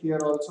just check here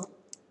also.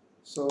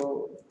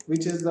 So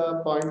which is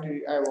the point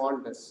I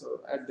want this. So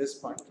at this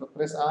point, so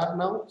press R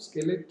now,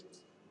 scale it.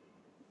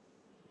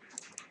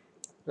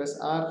 Press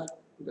R,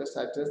 just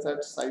adjust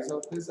that size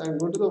of this and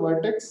go to the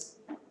vertex.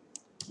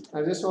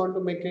 I just want to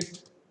make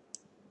it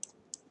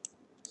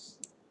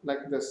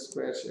like this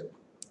square shape.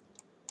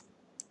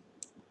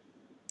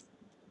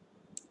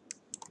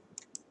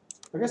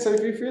 Okay, so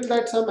if you feel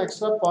that some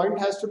extra point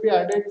has to be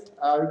added,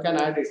 you can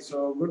add it.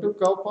 So go to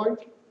curve point,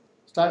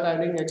 start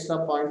adding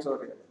extra points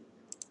over here.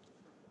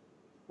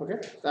 Okay,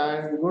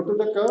 and go to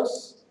the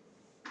curves,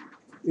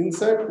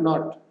 insert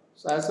knot.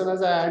 So as soon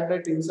as I add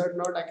that insert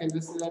knot, I can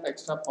just see that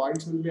extra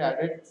points will be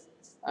added,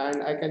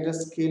 and I can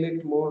just scale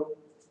it more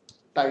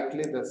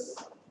tightly. This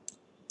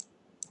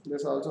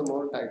also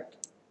more tight.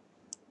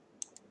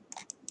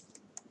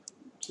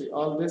 See,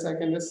 all this I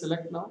can just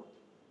select now,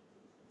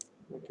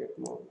 make it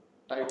more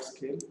tight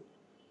scale.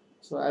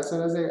 So as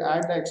soon as I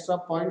add the extra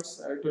points,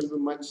 it will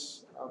be much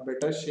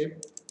better shape.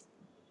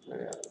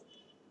 Yeah.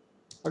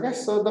 Okay,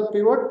 so the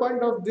pivot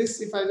point of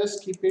this, if I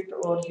just keep it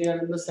over here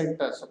in the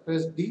center, so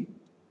press D,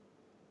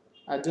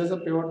 adjust the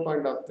pivot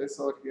point of this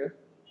over here,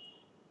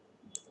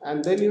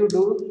 and then you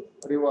do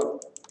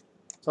revolve.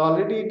 So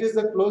already it is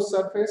the closed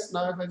surface.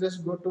 Now if I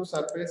just go to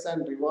surface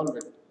and revolve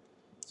it,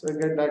 so you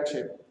get that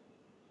shape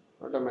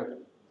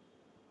automatically.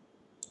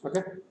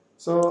 Okay,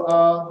 so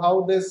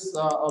how this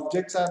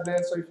objects are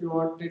there. So if you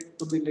want it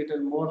to be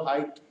little more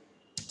height,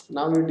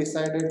 now you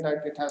decided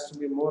that it has to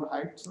be more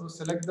height. So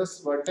select this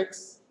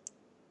vertex,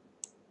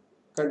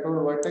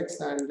 control vertex,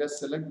 and just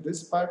select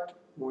this part,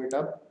 move it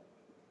up.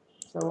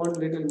 So I want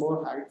little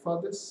more height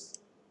for this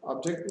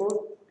object mode,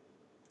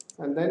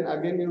 and then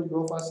again you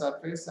go for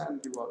surface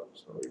and revolve.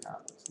 So we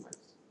have this nice.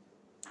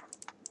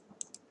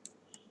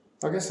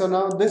 Okay, so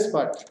now this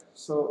part.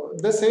 So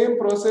the same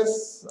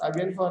process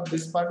again for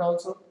this part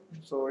also.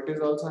 So it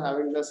is also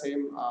having the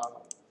same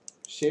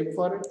shape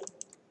for it.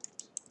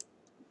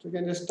 So you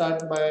can just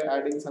start by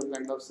adding some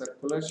kind of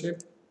circular shape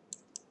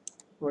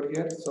over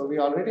here. So we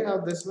already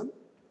have this one.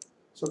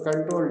 So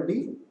Control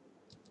D,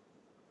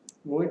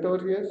 move it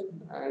over here,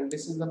 and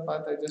this is the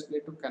path I just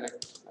need to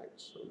connect. Right?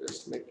 So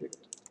just make it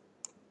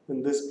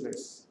in this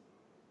place.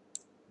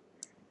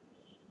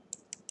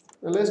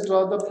 Now let's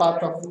draw the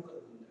path of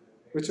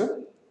which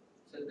one?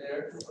 So there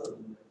are two.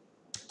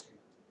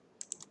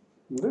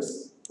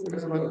 This? It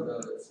is one.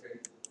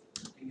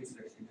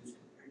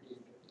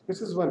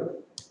 This is one.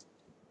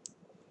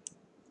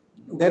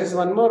 There is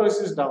one more which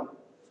is down.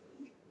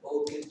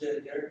 Okay, there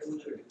are two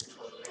different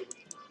ones, right?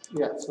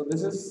 Yeah, so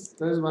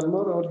there is one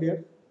more over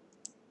here.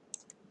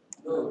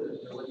 No,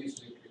 the one is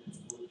like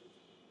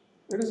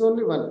It is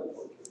only one.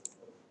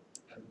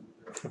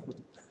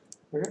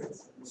 Okay.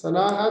 So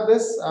now I have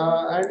this,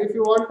 and if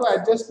you want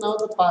to adjust now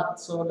the path,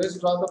 so let's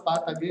draw the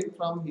path again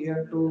from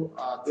here to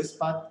this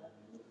path.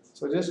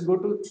 So just go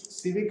to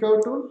CV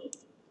curve tool.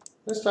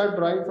 Let's start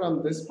drawing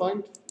from this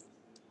point.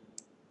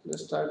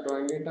 Just start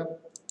drawing it up.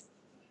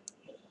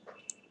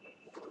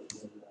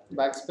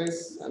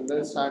 Backspace, and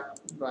then start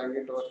drawing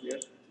it over here.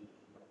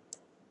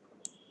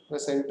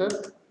 Press enter.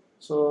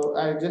 So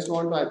I just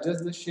want to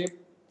adjust the shape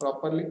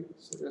properly.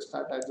 So just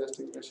start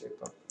adjusting the shape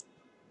properly.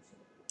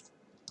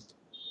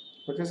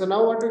 Okay, so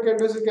now what you can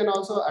do is you can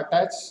also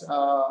attach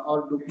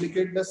or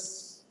duplicate the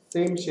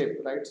same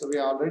shape, right? So we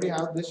already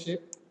have this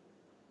shape.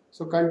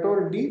 So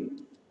Control D,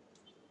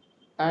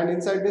 and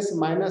inside this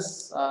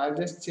minus, I'll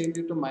just change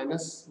it to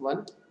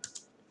 -1.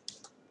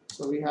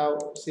 So we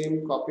have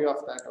same copy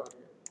of that over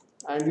here.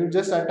 And you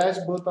just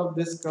attach both of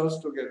these curves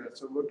together.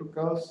 So go to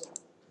curves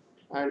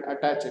and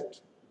attach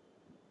it.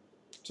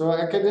 So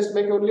I can just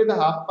make only the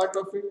half part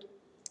of it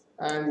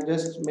and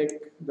just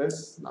make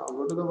this. Now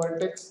go to the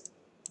vertex.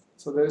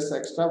 So there is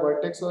extra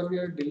vertex over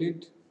here,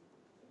 delete.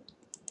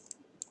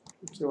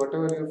 So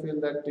whatever you feel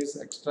that is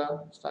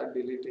extra, start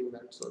deleting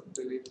that. So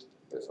delete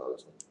this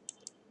also.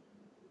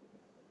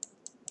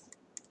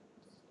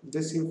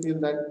 This you feel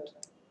that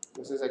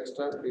this is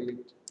extra,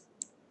 delete.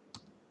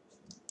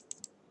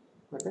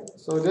 Okay,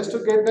 so just to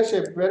get the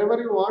shape, wherever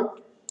you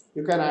want,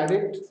 you can add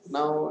it.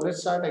 Now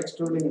let's start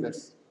extruding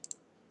this.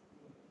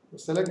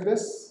 Select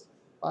this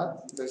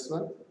path, this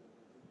one.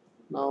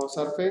 Now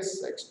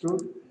surface,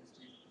 extrude.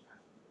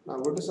 Now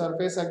go to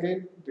surface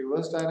again,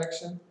 reverse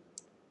direction.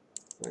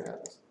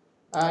 Yes.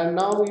 And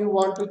now you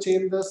want to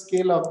change the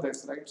scale of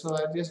this, right? So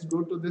I just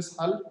go to this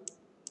hull,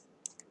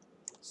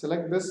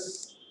 select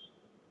this,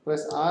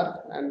 press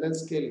R and then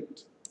scale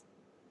it.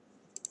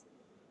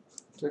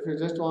 So if you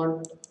just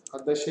want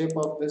the shape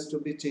of this to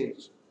be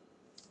changed.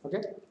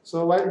 Okay.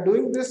 So while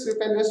doing this, you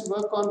can just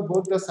work on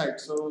both the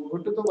sides. So go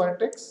to the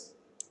vertex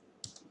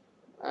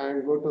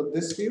and go to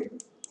this view.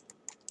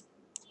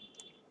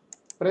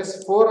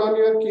 Press 4 on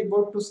your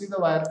keyboard to see the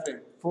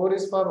wireframe. 4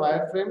 is for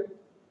wireframe,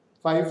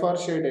 5 for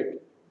shaded.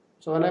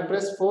 So when I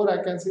press 4,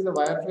 I can see the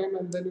wireframe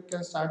and then you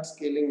can start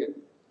scaling it.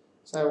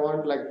 So I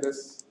want like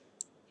this.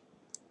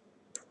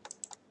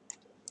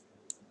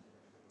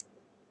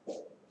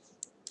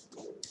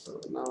 So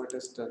now it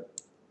is done.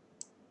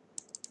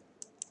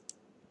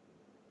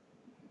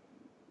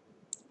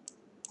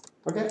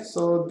 Okay,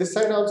 so this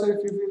side also,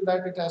 if you feel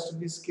that it has to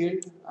be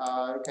scaled,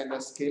 you can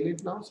just scale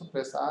it now. So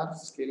press R,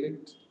 scale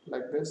it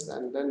like this,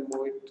 and then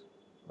move it.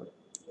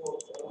 Well,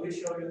 when we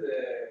show you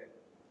the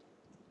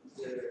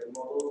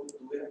model,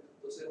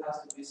 does it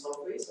has to be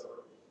surface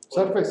or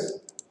Surface.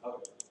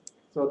 Okay.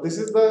 So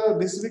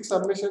this week's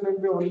submission will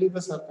be only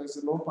the surface,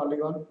 no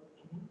polygon.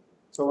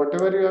 So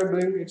whatever you are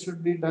doing, it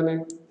should be done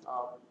in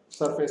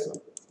surface,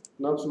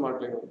 Nurbs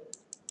modeling.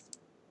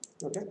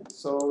 Okay.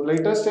 So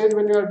later stage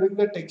when you are doing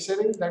the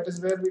texturing, that is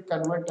where we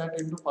convert that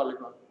into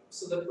polygon.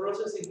 So the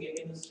process in game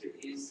industry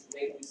is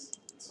make this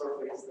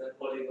surface, then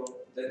polygon,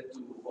 then to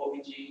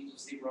OBG to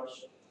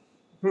ZBrush,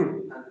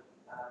 and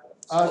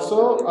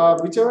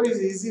Whichever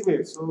is easy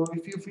way. So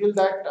if you feel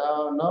that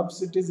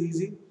Nurbs it is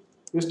easy,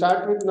 you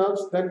start with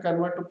Nurbs, then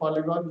convert to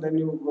polygon, then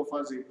you go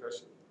for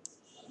ZBrush.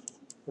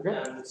 Okay.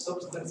 And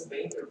substance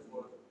painter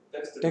for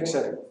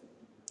Texturing.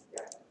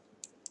 Yeah.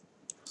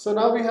 So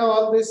now we have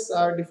all these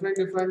different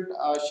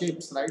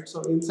shapes, right?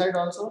 So inside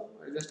also,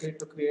 I just need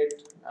to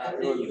create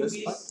and the even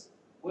this part. UVs,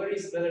 where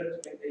is better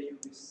to make the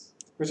UVs?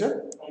 Which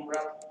one?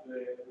 Unwrap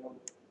the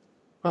model.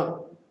 Huh.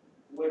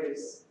 Where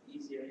is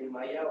easier in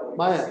Maya or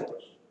Maya.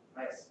 ZBrush?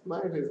 Nice.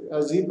 Maya it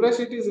is. ZBrush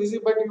it is easy,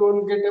 but you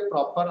won't get a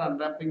proper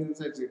unwrapping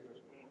inside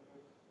ZBrush.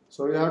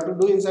 So you have to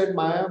do inside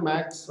Maya,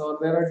 Max, or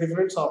there are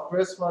different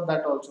softwares for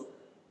that also.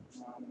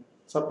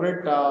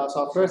 Separate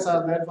softwares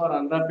are there for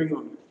unwrapping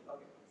only.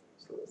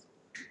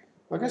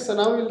 Okay, so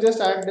now we'll just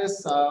add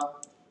this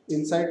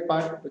inside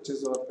part which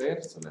is over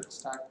there. So let's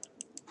start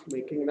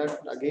making that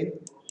again.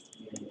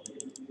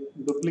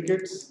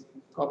 Duplicates,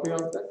 copy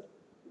of that.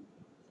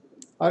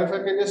 Or if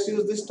I can just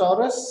use this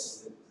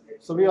torus.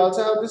 So we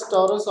also have this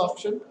torus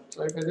option.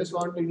 So if I just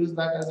want to use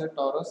that as a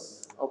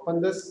torus,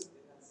 open this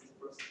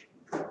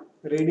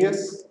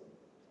radius.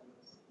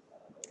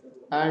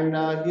 And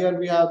here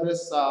we have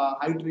this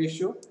height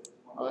ratio,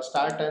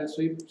 start and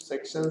sweep,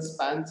 sections,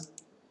 spans.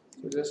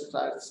 So just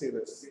start to see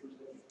this.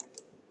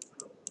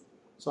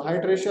 So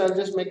height ratio, I'll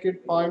just make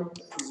it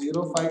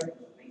 0.05.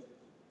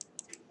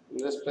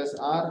 Just press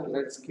R.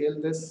 Let's scale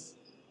this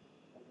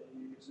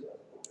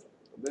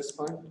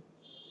point.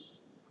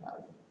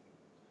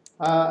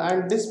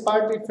 And this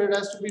part, if it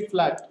has to be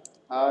flat,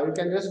 you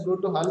can just go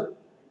to hull.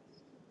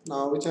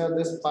 Now, whichever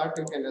this part,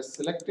 you can just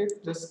select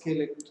it, just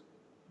scale it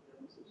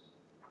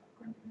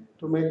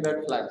to make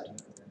that flat.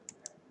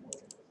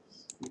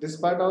 This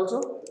part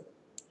also.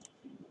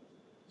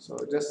 So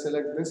just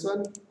select this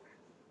one,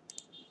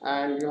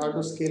 and you have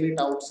to scale it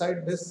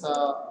outside this,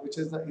 which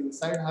is the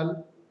inside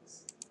hull.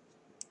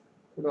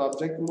 Go to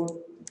object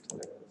mode.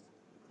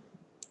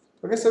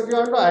 Okay, so if you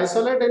want to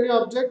isolate any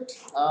object,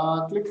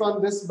 click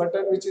on this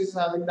button which is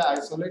having the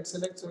isolate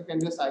select. So you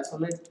can just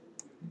isolate,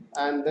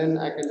 and then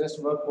I can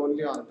just work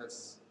only on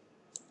this.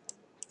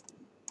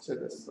 So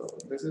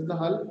this is the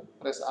hull.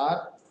 Press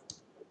R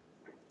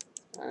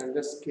and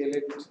just scale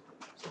it.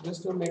 So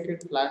just to make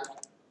it flat.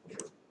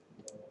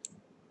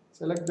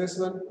 Select this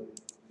one,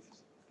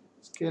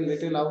 scale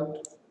little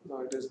out.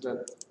 Now it is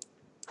done.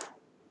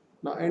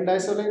 Now end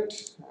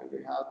isolate, and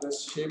we have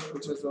this shape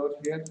which is over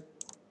here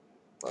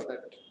for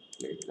that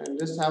plate. And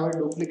just have a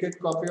duplicate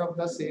copy of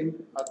the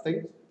same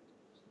thing.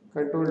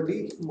 Control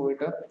D, move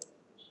it up,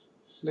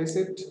 place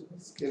it,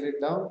 scale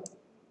it down.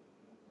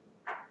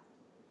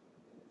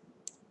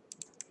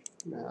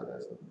 Yeah,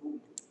 that's it.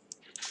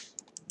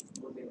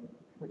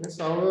 Okay,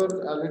 so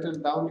however a little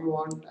down you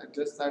want,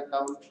 adjust that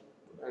down,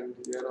 and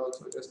here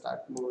also just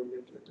start moving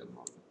it little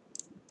more.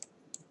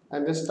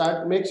 And just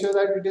start, make sure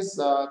that it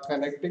is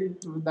connecting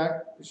to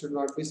that, it should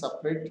not be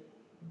separate.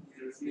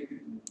 So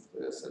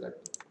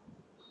just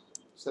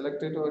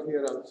select it over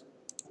here also.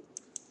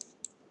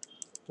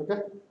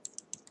 Okay,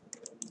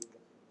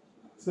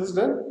 this is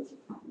done.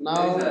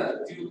 Now,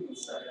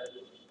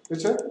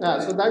 which one? Yeah,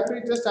 so that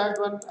we just add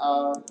one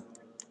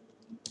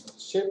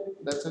shape,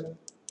 that's it.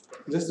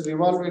 Just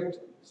revolve it.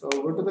 So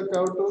go to the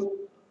curve tool,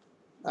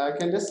 I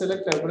can just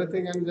select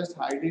everything and just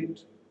hide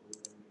it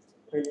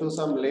into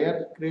some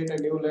layer, create a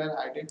new layer,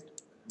 hide it,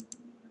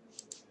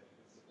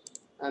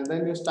 and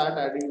then you start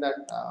adding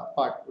that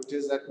part, which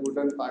is that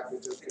wooden part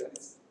which is there.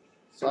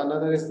 So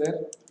another is there.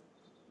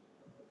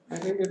 I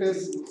think it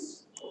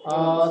is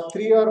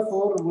 3 or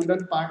 4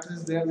 wooden parts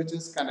is there which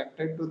is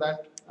connected to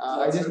that.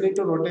 I just need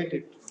to rotate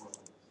it.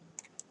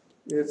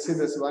 You see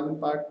this one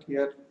part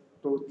here,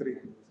 2, 3.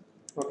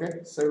 Okay,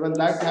 so even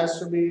that has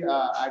to be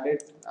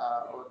added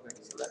over there,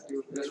 so that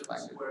you just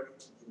find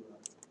it.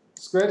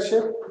 Square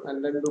shape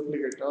and then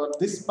duplicate. Or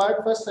this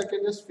part first, I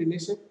can just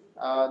finish it.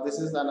 This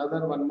is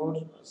another one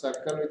more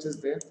circle which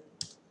is there.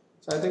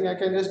 So I think I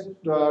can just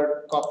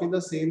copy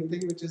the same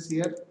thing which is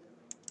here.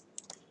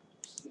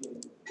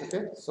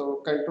 Okay, so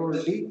Control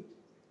D,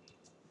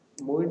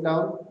 move it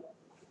down,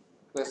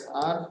 press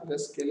R,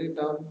 just scale it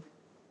down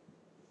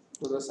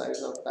to the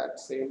size of that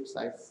same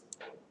size.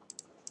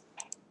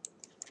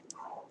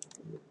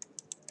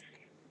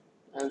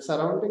 And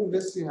surrounding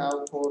this, you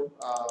have 4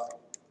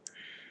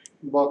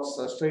 box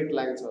straight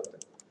lines out there.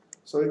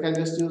 So you can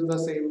just use the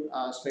same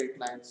straight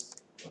lines.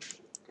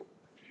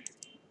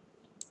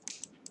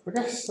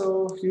 Okay,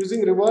 so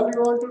using revolve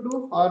you want to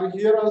do, or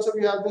here also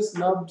we have this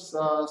Nurbs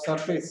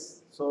surface.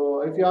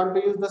 So if you want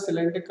to use the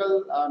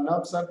cylindrical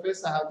Nurb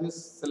surface, I have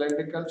this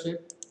cylindrical shape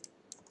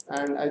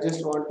and I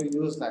just want to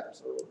use that.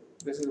 So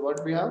this is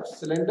what we have,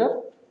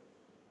 cylinder.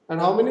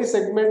 And how many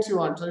segments you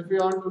want? So if you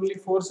want only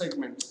 4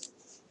 segments,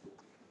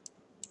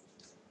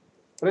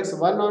 press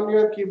 1 on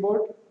your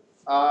keyboard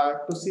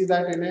to see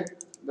that in a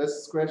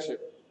this square shape.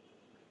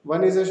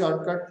 1 is a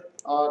shortcut,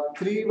 or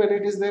 3 when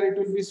it is there it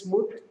will be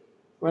smooth.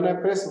 When I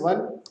press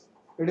 1,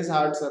 it is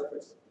hard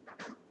surface.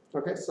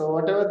 Okay, so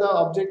whatever the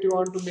object you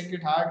want to make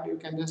it hard, you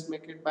can just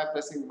make it by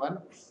pressing 1.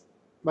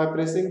 By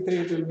pressing 3,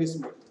 it will be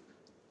smooth.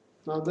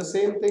 Now the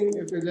same thing,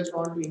 if you just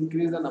want to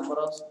increase the number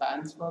of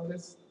spans for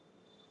this,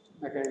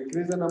 I can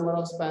increase the number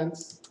of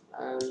spans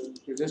and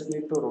you just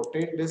need to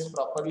rotate this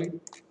properly.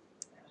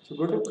 So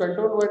go to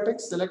control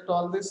vertex, select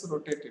all this,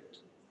 rotate it.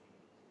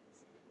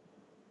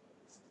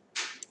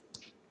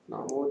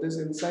 Now move this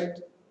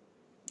inside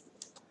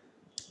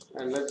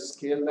and let's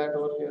scale that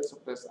over here. So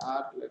press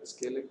R, let's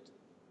scale it.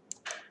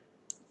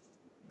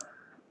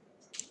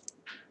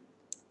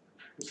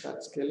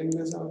 Start scaling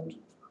this out.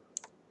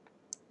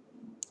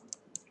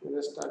 You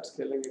just start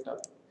scaling it up.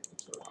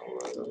 So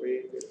the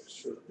way it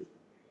should be.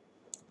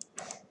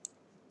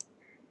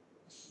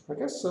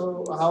 Okay,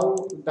 so how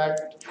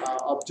that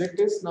object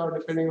is now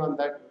depending on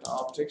that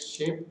object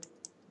shape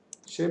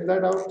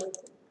that out.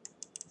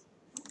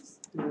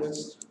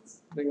 Just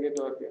bring it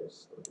over here.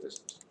 So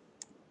just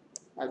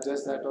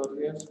adjust that over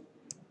here,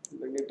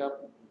 bring it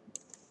up.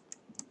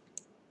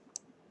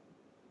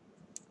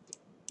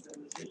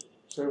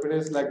 So if it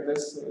is like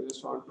this, you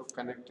just want to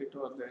connect it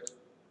over there.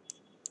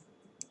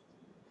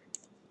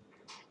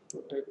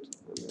 Rotate.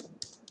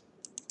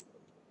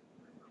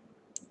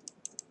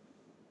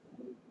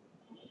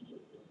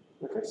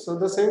 Okay, so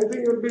the same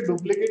thing you will be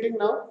duplicating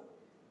now.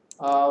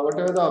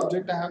 Whatever the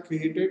object I have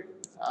created,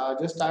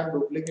 just start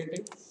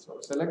duplicating. So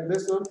select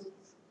this one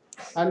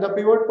and the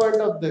pivot point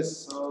of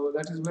this. So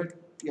that is where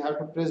you have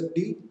to press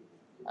D,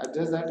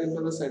 adjust that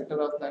into the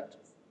center of that,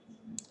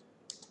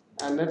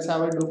 and let's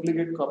have a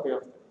duplicate copy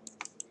of it.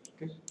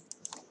 Okay,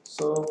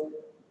 so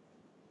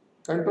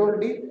Control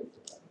D,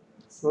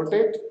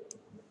 rotate,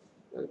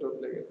 and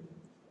duplicate.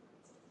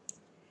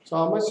 So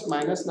how much?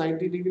 Minus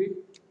 90 degree.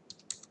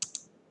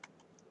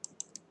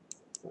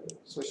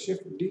 So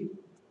Shift D,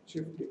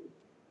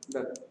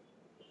 done.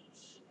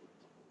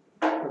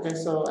 Okay,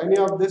 so any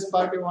of this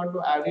part you want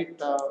to add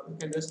it, you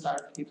can just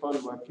start keep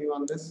on working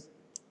on this.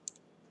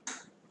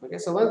 Okay,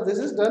 so once this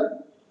is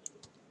done,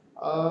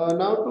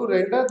 now to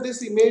render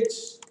this image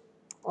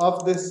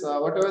of this,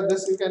 whatever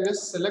this, you can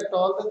just select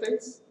all the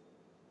things,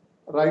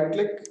 right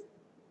click,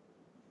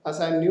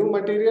 assign new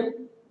material.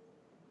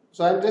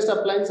 So I'm just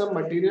applying some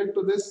material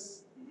to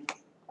this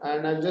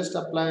and I'll just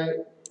apply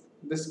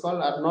this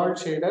called Arnold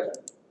shader.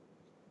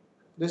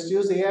 Just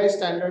use AI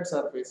standard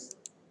surface.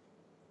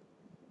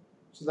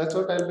 So that's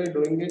what I'll be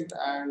doing it,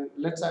 and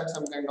let's add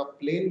some kind of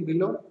plane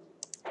below.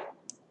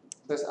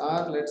 Press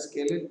R, let's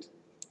scale it.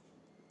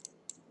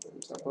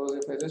 And suppose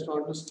if I just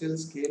want to still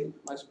scale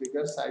much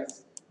bigger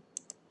size,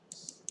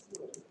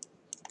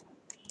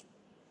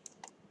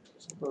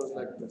 suppose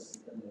like this.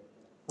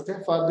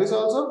 Okay, for this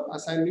also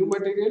assign new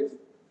material,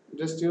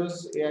 just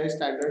use AI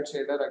standard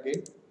shader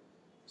again.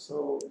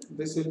 So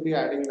this will be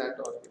adding that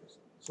over here.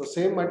 So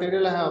same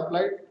material I have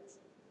applied.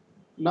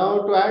 Now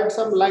to add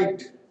some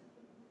light,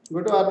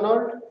 go to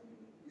Arnold,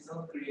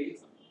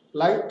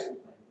 light,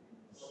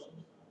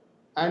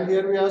 and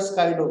here we have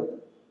sky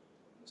dome.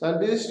 So I'll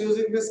be just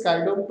using this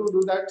sky dome to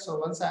do that. So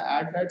once I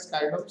add that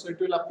sky dome, so it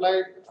will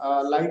apply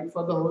light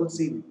for the whole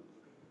scene.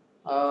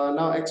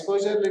 Now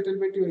exposure little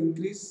bit you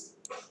increase,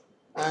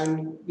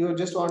 and you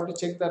just want to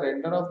check the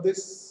render of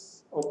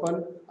this.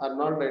 Open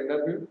Arnold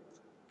render view.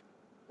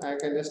 I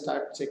can just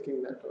start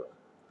checking that out.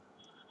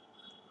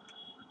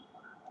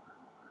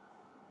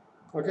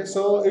 Okay,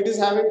 so it is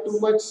having too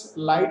much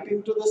light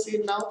into the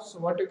scene now. So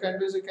what you can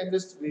do is you can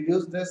just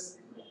reduce this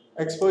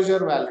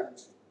exposure value.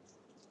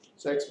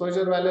 So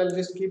exposure value I'll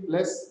just keep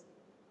less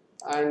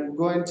and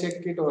go and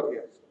check it over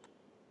here.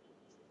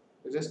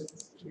 So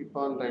just keep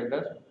on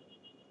render.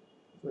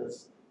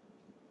 Yes.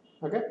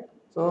 Okay.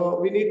 So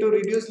we need to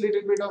reduce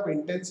little bit of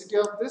intensity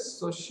of this.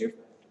 So shift.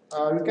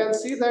 You can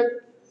see that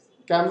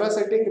camera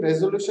setting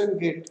resolution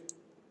gate.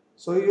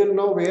 So you will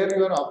know where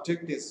your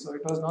object is. So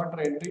it was not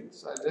rendering.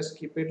 So I'll just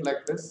keep it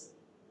like this.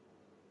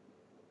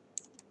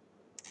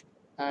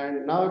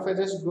 And now if I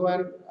just go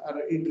and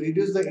it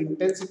reduce the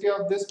intensity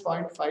of this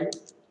 0.5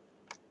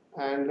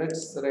 and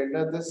let's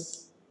render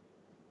this.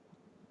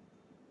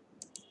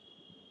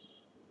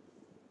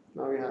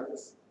 Now we have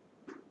this.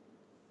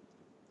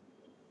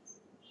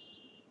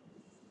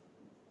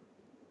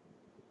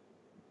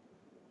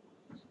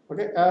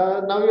 Okay,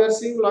 now you are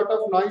seeing a lot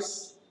of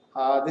noise.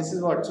 This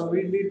is what, so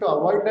we need to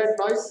avoid that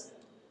noise.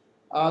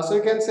 So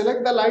you can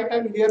select the light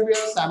and here we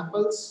have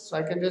samples. So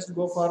I can just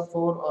go for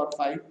 4 or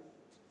 5.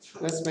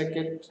 Let's make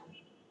it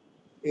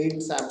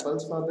 8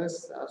 samples for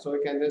this. So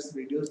we can just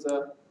reduce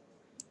the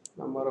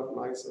number of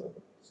noise.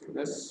 So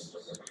let's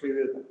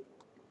preview that.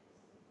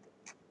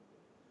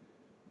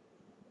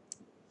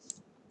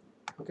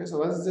 Okay, so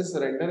once this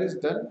render is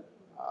done,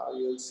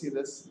 you will see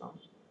this now.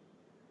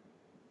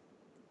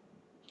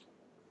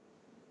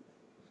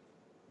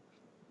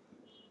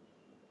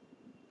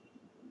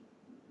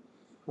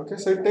 Okay,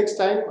 so it takes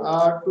time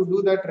to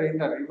do that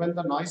render. Even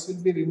the noise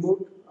will be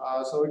removed.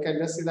 So we can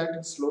just see that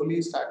it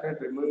slowly started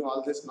removing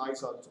all this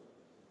noise also.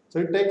 So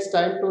it takes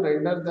time to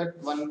render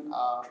that one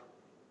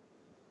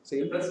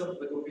scene. Depends on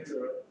the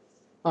computer.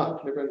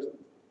 Depends.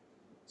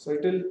 So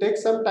it will take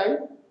some time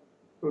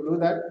to do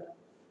that.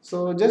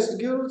 So just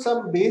give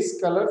some base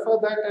color for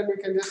that and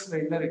we can just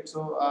render it.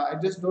 So I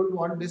just don't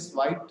want this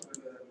white.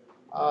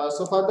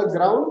 So for the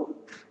ground,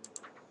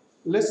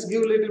 let's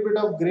give a little bit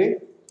of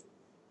gray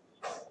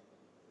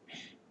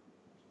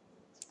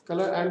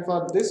color, and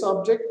for this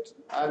object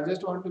I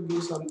just want to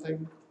give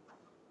something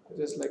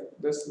just like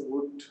this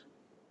wood.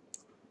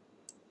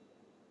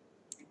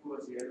 It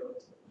was yellow.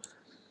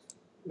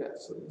 Yeah,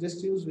 so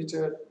just use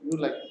whichever you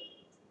like.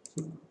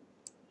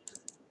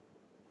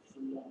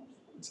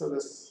 So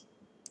this.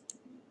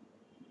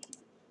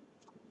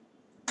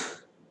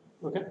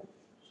 Okay.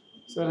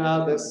 So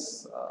now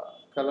this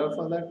color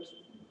for that.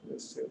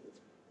 Just here.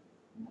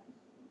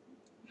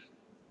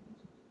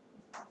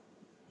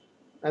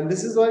 And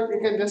this is why we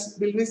can just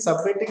will be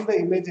submitting the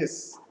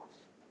images.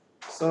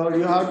 So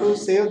you have to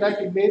save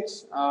that image.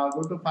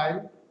 Go to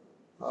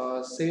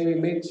file, save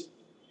image.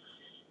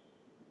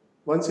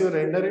 Once you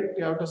render it,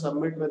 you have to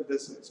submit with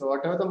this. So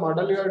whatever the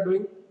model you are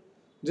doing,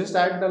 just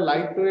add the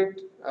light to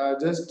it.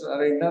 Just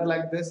render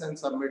like this and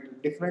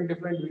submit. Different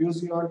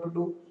views you want to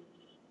do.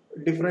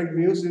 Different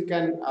views you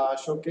can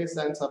showcase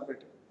and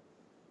submit.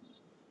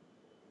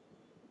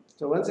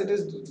 So once it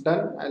is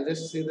done, I'll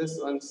just see this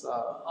once.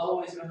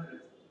 Always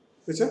rendered.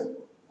 Which one?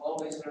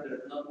 Always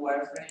rendered, not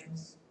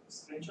wireframes,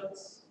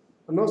 screenshots.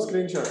 No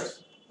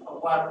screenshots.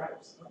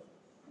 Wireframes. No?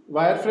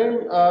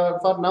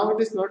 Wireframe for now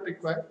it is not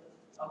required.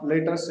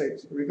 Later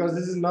stage because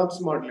this is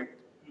Nurbs modeling.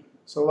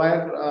 So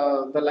where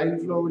the line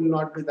flow will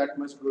not be that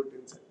much good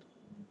inside.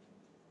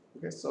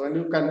 Okay, so when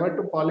you convert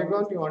to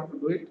polygon, you want to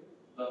do it.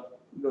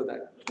 Do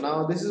that.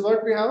 Now this is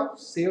what we have.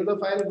 Save the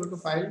file. Go to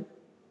file,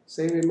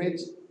 save image,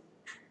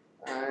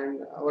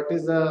 and what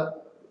is the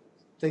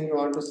thing you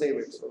want to save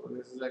it. So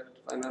this is like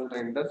final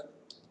render.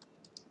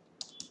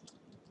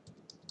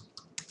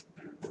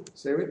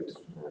 Save it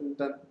and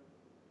done.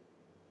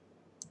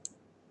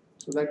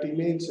 So that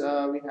image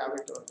we have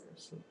it over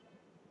here.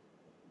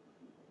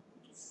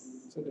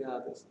 So we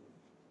have this.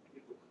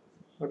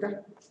 Okay.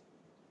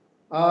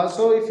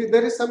 So if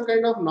there is some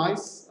kind of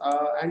noise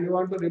and you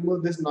want to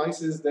remove this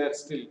noise is there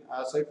still.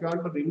 So if you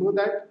want to remove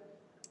that,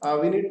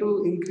 we need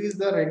to increase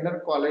the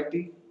render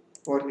quality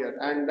over here,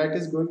 and that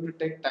is going to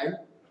take time.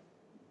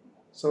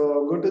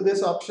 So go to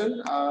this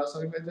option.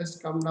 So if I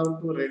just come down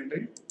to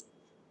rendering,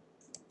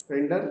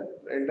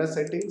 render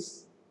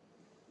settings,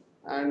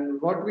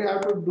 and what we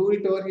have to do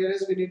it over here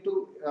is we need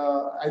to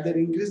either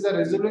increase the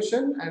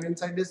resolution, and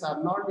inside this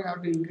R0 we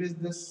have to increase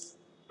this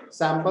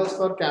samples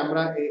for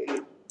camera AA.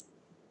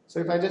 So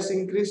if I just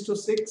increase to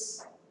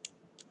 6,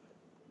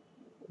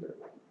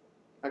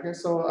 okay,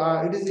 so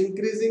it is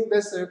increasing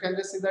this. You can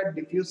just see that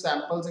diffuse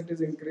samples it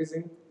is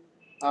increasing.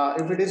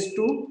 If it is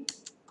 2,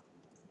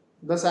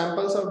 the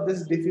samples of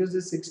this diffuse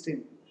is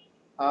 16,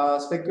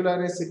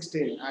 specular is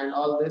 16, and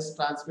all this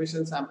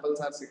transmission samples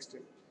are 16.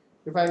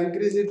 If I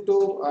increase it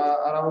to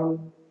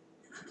around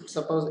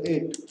suppose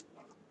 8,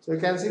 so you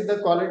can see the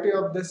quality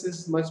of this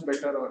is much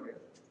better over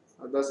here.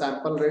 The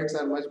sample rates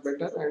are much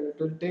better, and it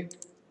will take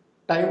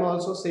time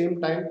also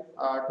same time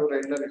to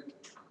render it.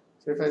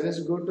 So if I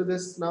just go to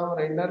this now,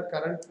 render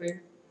current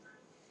frame,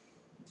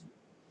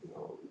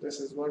 now this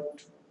is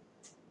what.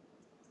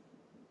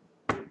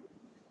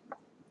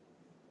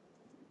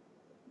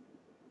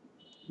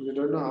 We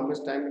don't know how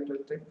much time it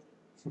will take.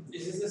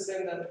 Is this the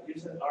same that you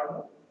said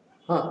Arno?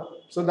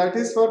 So that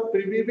is for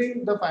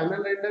previewing the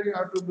final render. You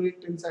have to do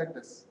it inside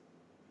this.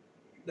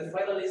 The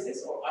final is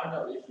this or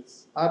Arnold is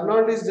this?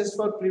 Arnold is just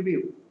for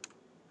preview.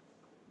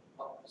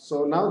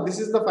 So now this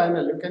is the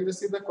final. You can just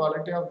see the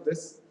quality of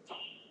this.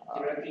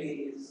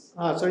 Directly is.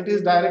 So it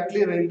is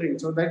directly rendering.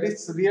 So that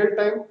is real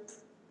time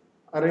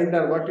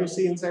render. What you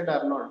see inside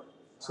Arnold.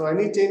 So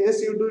any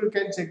changes you do, you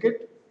can check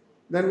it.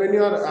 Then when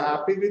you are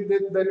happy with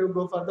it, then you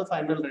go for the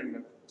final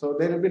render. So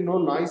there will be no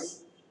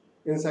noise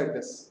inside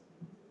this.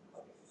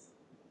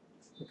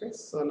 Okay,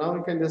 so now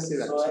we can just see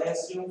that. So I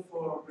assume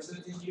for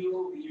presenting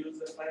you, we use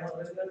the final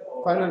render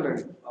or Final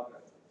render.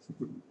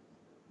 Okay.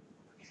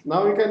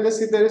 Now you can just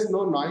see there is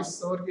no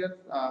noise over here.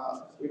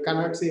 You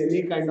cannot see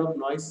any kind of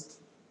noise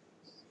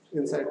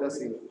inside the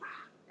scene.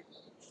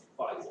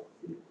 Fine.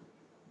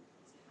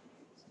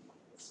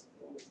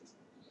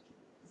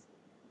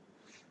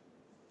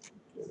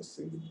 Let's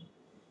see,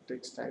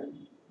 takes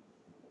time.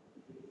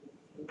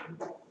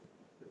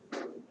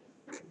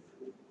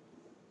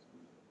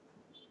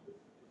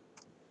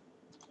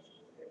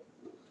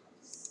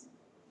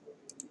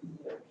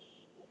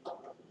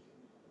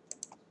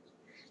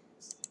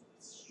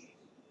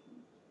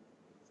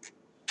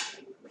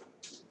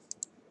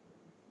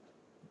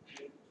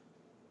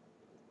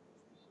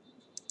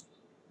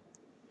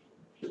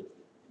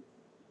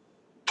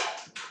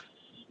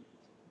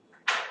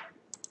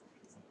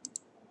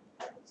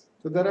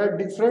 So there are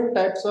different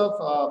types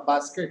of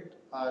basket.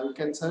 You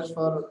can search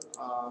for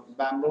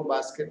bamboo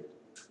basket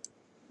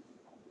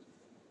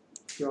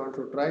if you want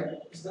to try.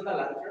 Is that a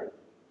lantern?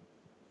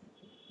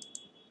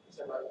 Is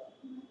that right?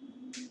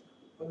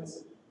 What is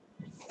it?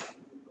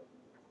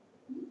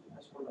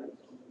 That's for light.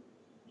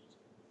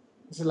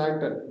 It's a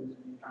lantern.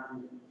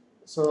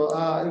 So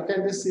you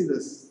can just see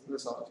this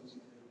also.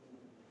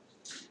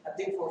 I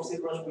think for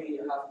ZBrush we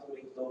have to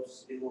make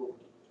those little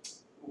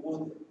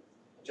wood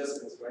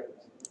adjustments, right?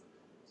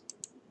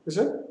 Is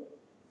it?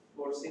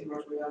 For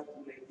ZBrush we have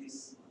to make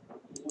these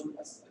wood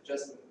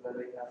adjustments that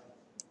they have.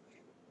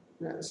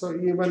 Yeah, so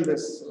even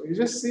this. So you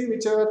just see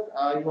whichever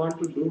you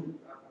want to do.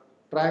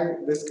 Try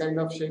this kind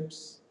of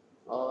shapes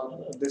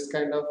or this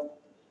kind of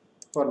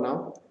for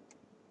now.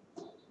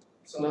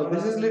 So Now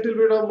this is little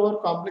bit of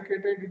more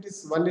complicated. It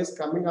is one is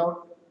coming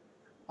out,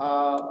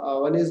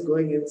 one is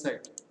going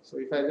inside. So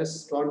if I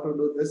just want to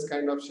do this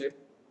kind of shape,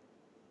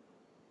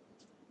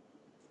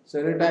 so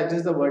it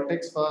adjusts the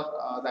vertex for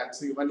that.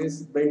 So one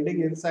is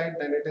bending inside,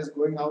 then it is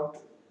going out,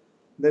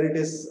 then it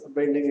is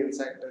bending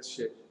inside the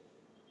shape.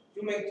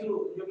 you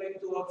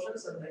make two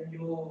options and then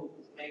you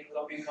make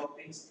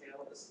copy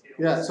scale.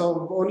 Yeah.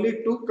 So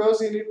only two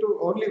curves you need to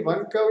only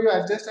one curve you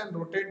adjust and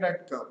rotate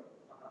that curve.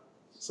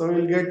 So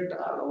you'll get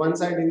one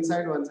side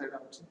inside, one side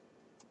outside.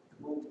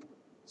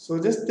 So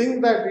just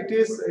think that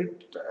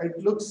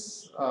it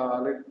looks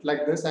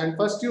like this, and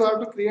first you have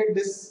to create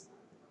this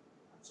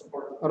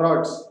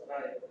rods,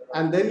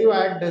 and then you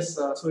add this,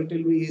 so it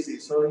will be easy.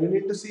 So you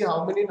need to see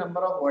how many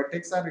number of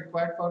vertex are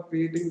required for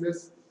creating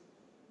this.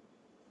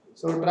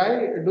 So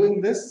try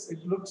doing this.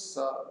 It looks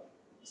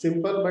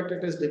simple, but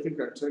it is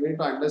difficult. So you need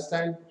to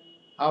understand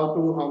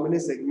how many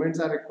segments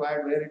are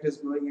required, where it is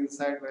going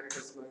inside, where it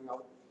is going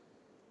out.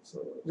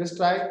 So just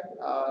try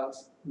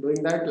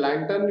doing that.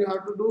 Lantern you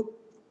have to do,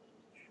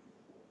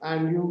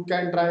 and you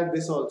can try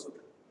this also.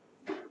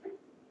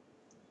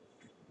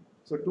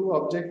 So two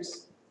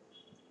objects,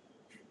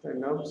 the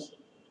nerves.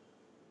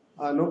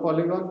 No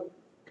polygon.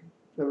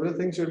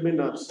 Everything should be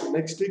nerves.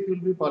 Next week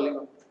will be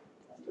polygon.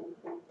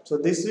 So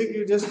this week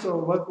you just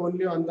work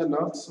only on the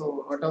nerves.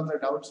 So what are the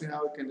doubts you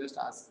have, you can just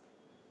ask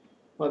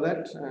for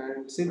that.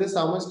 And see this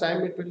how much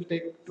time it will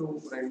take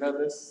to render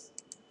this.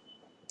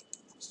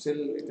 Still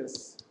it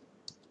is.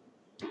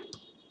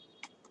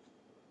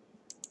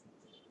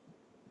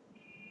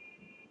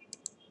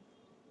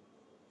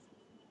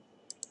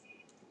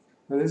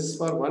 And this is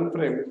for one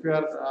frame. If you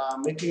are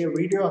making a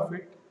video of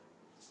it,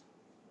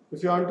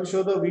 if you want to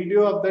show the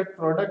video of that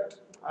product,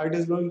 it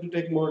is going to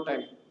take more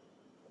time.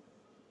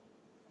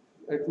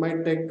 It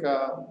might take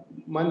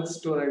months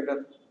to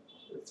render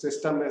if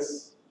system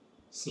is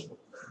slow.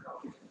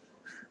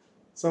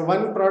 So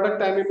one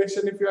product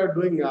animation if you are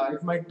doing,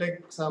 it might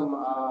take some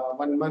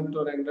 1 month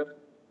to render.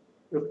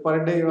 If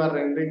per day you are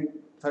rendering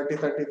 30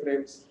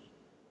 frames,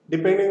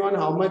 depending on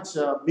how much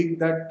big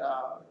that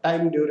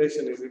time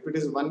duration is. If it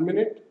is 1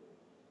 minute,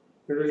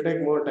 it will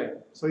take more time.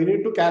 So you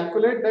need to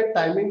calculate that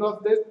timing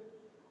of this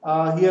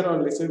here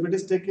only. So if it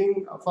is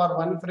taking for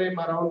one frame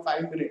around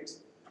 5 minutes,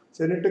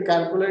 so you need to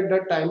calculate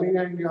that timing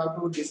and you have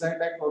to decide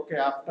that okay,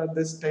 after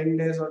this 10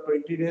 days or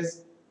 20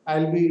 days,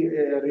 I'll be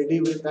ready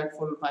with that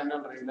full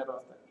final render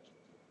of that.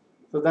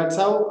 So that's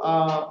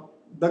how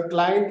the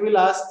client will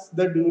ask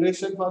the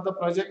duration for the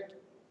project.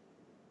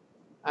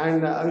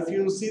 And if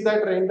you see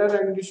that render,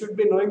 and you should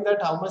be knowing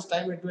that how much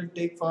time it will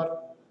take for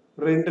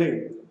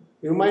rendering.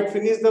 You might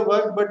finish the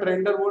work, but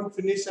render won't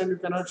finish and you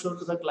cannot show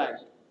to the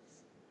client.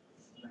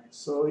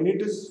 So you need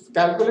to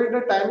calculate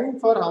the timing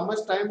for how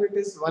much time it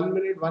is, 1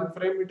 minute, one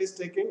frame it is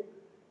taking.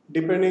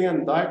 Depending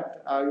on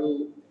that,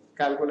 you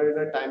calculate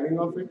the timing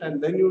of it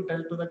and then you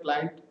tell to the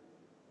client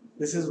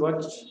this is what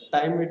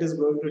time it is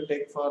going to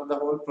take for the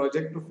whole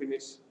project to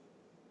finish.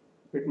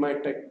 It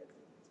might take.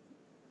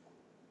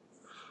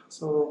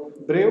 So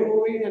Brave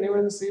movie,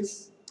 anyone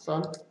sees?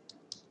 Son?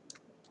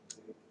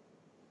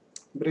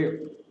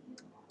 Brave.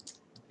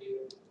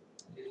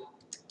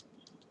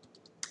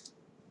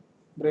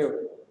 Brave.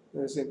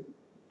 You seen?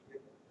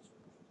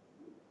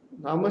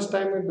 How much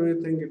time do you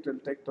think it will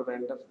take to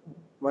render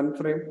one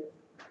frame?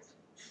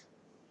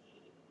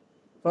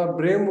 For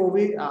Brave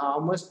movie, how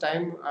much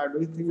time do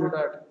you think would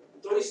have?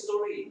 Toy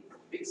Story,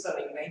 Pixar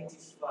in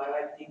 95,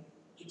 I think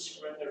each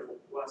render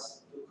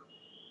was took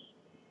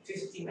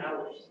 15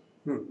 hours.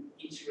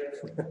 Each render.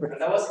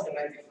 And that was in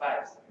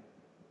 95.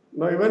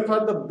 No, even for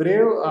the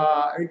Brave,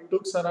 it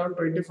took around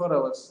 24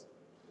 hours.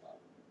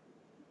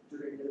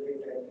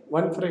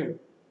 One frame.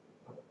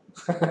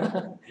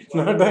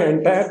 Not the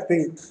entire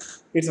thing.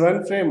 It's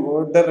one frame.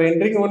 The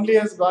rendering only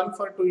has gone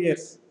for 2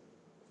 years.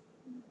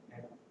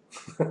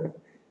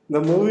 The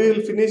movie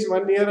will finish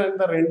 1 year and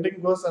the rendering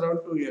goes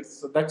around 2 years.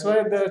 So that's why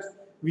the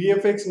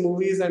VFX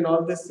movies and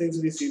all these things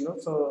we see, no?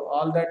 So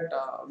all that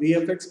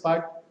VFX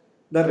part,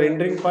 the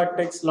rendering part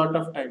takes lot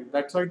of time.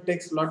 That's why it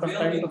takes lot of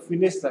time to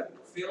finish that.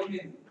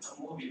 Filming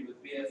a movie with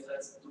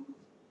VFX took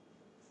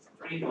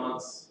 3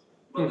 months,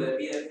 but the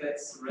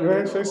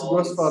VFX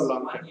goes for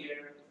long. 1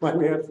 year.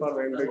 1 year for That's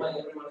rendering. why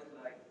everyone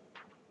is like.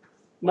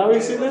 Now you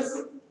see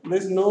this?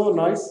 There's no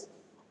noise.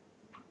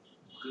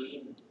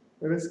 Clean.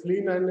 It is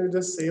clean and you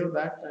just save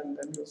that and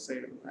then you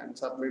save and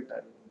submit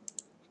that.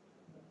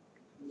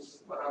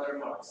 What other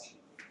marks?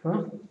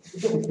 Huh?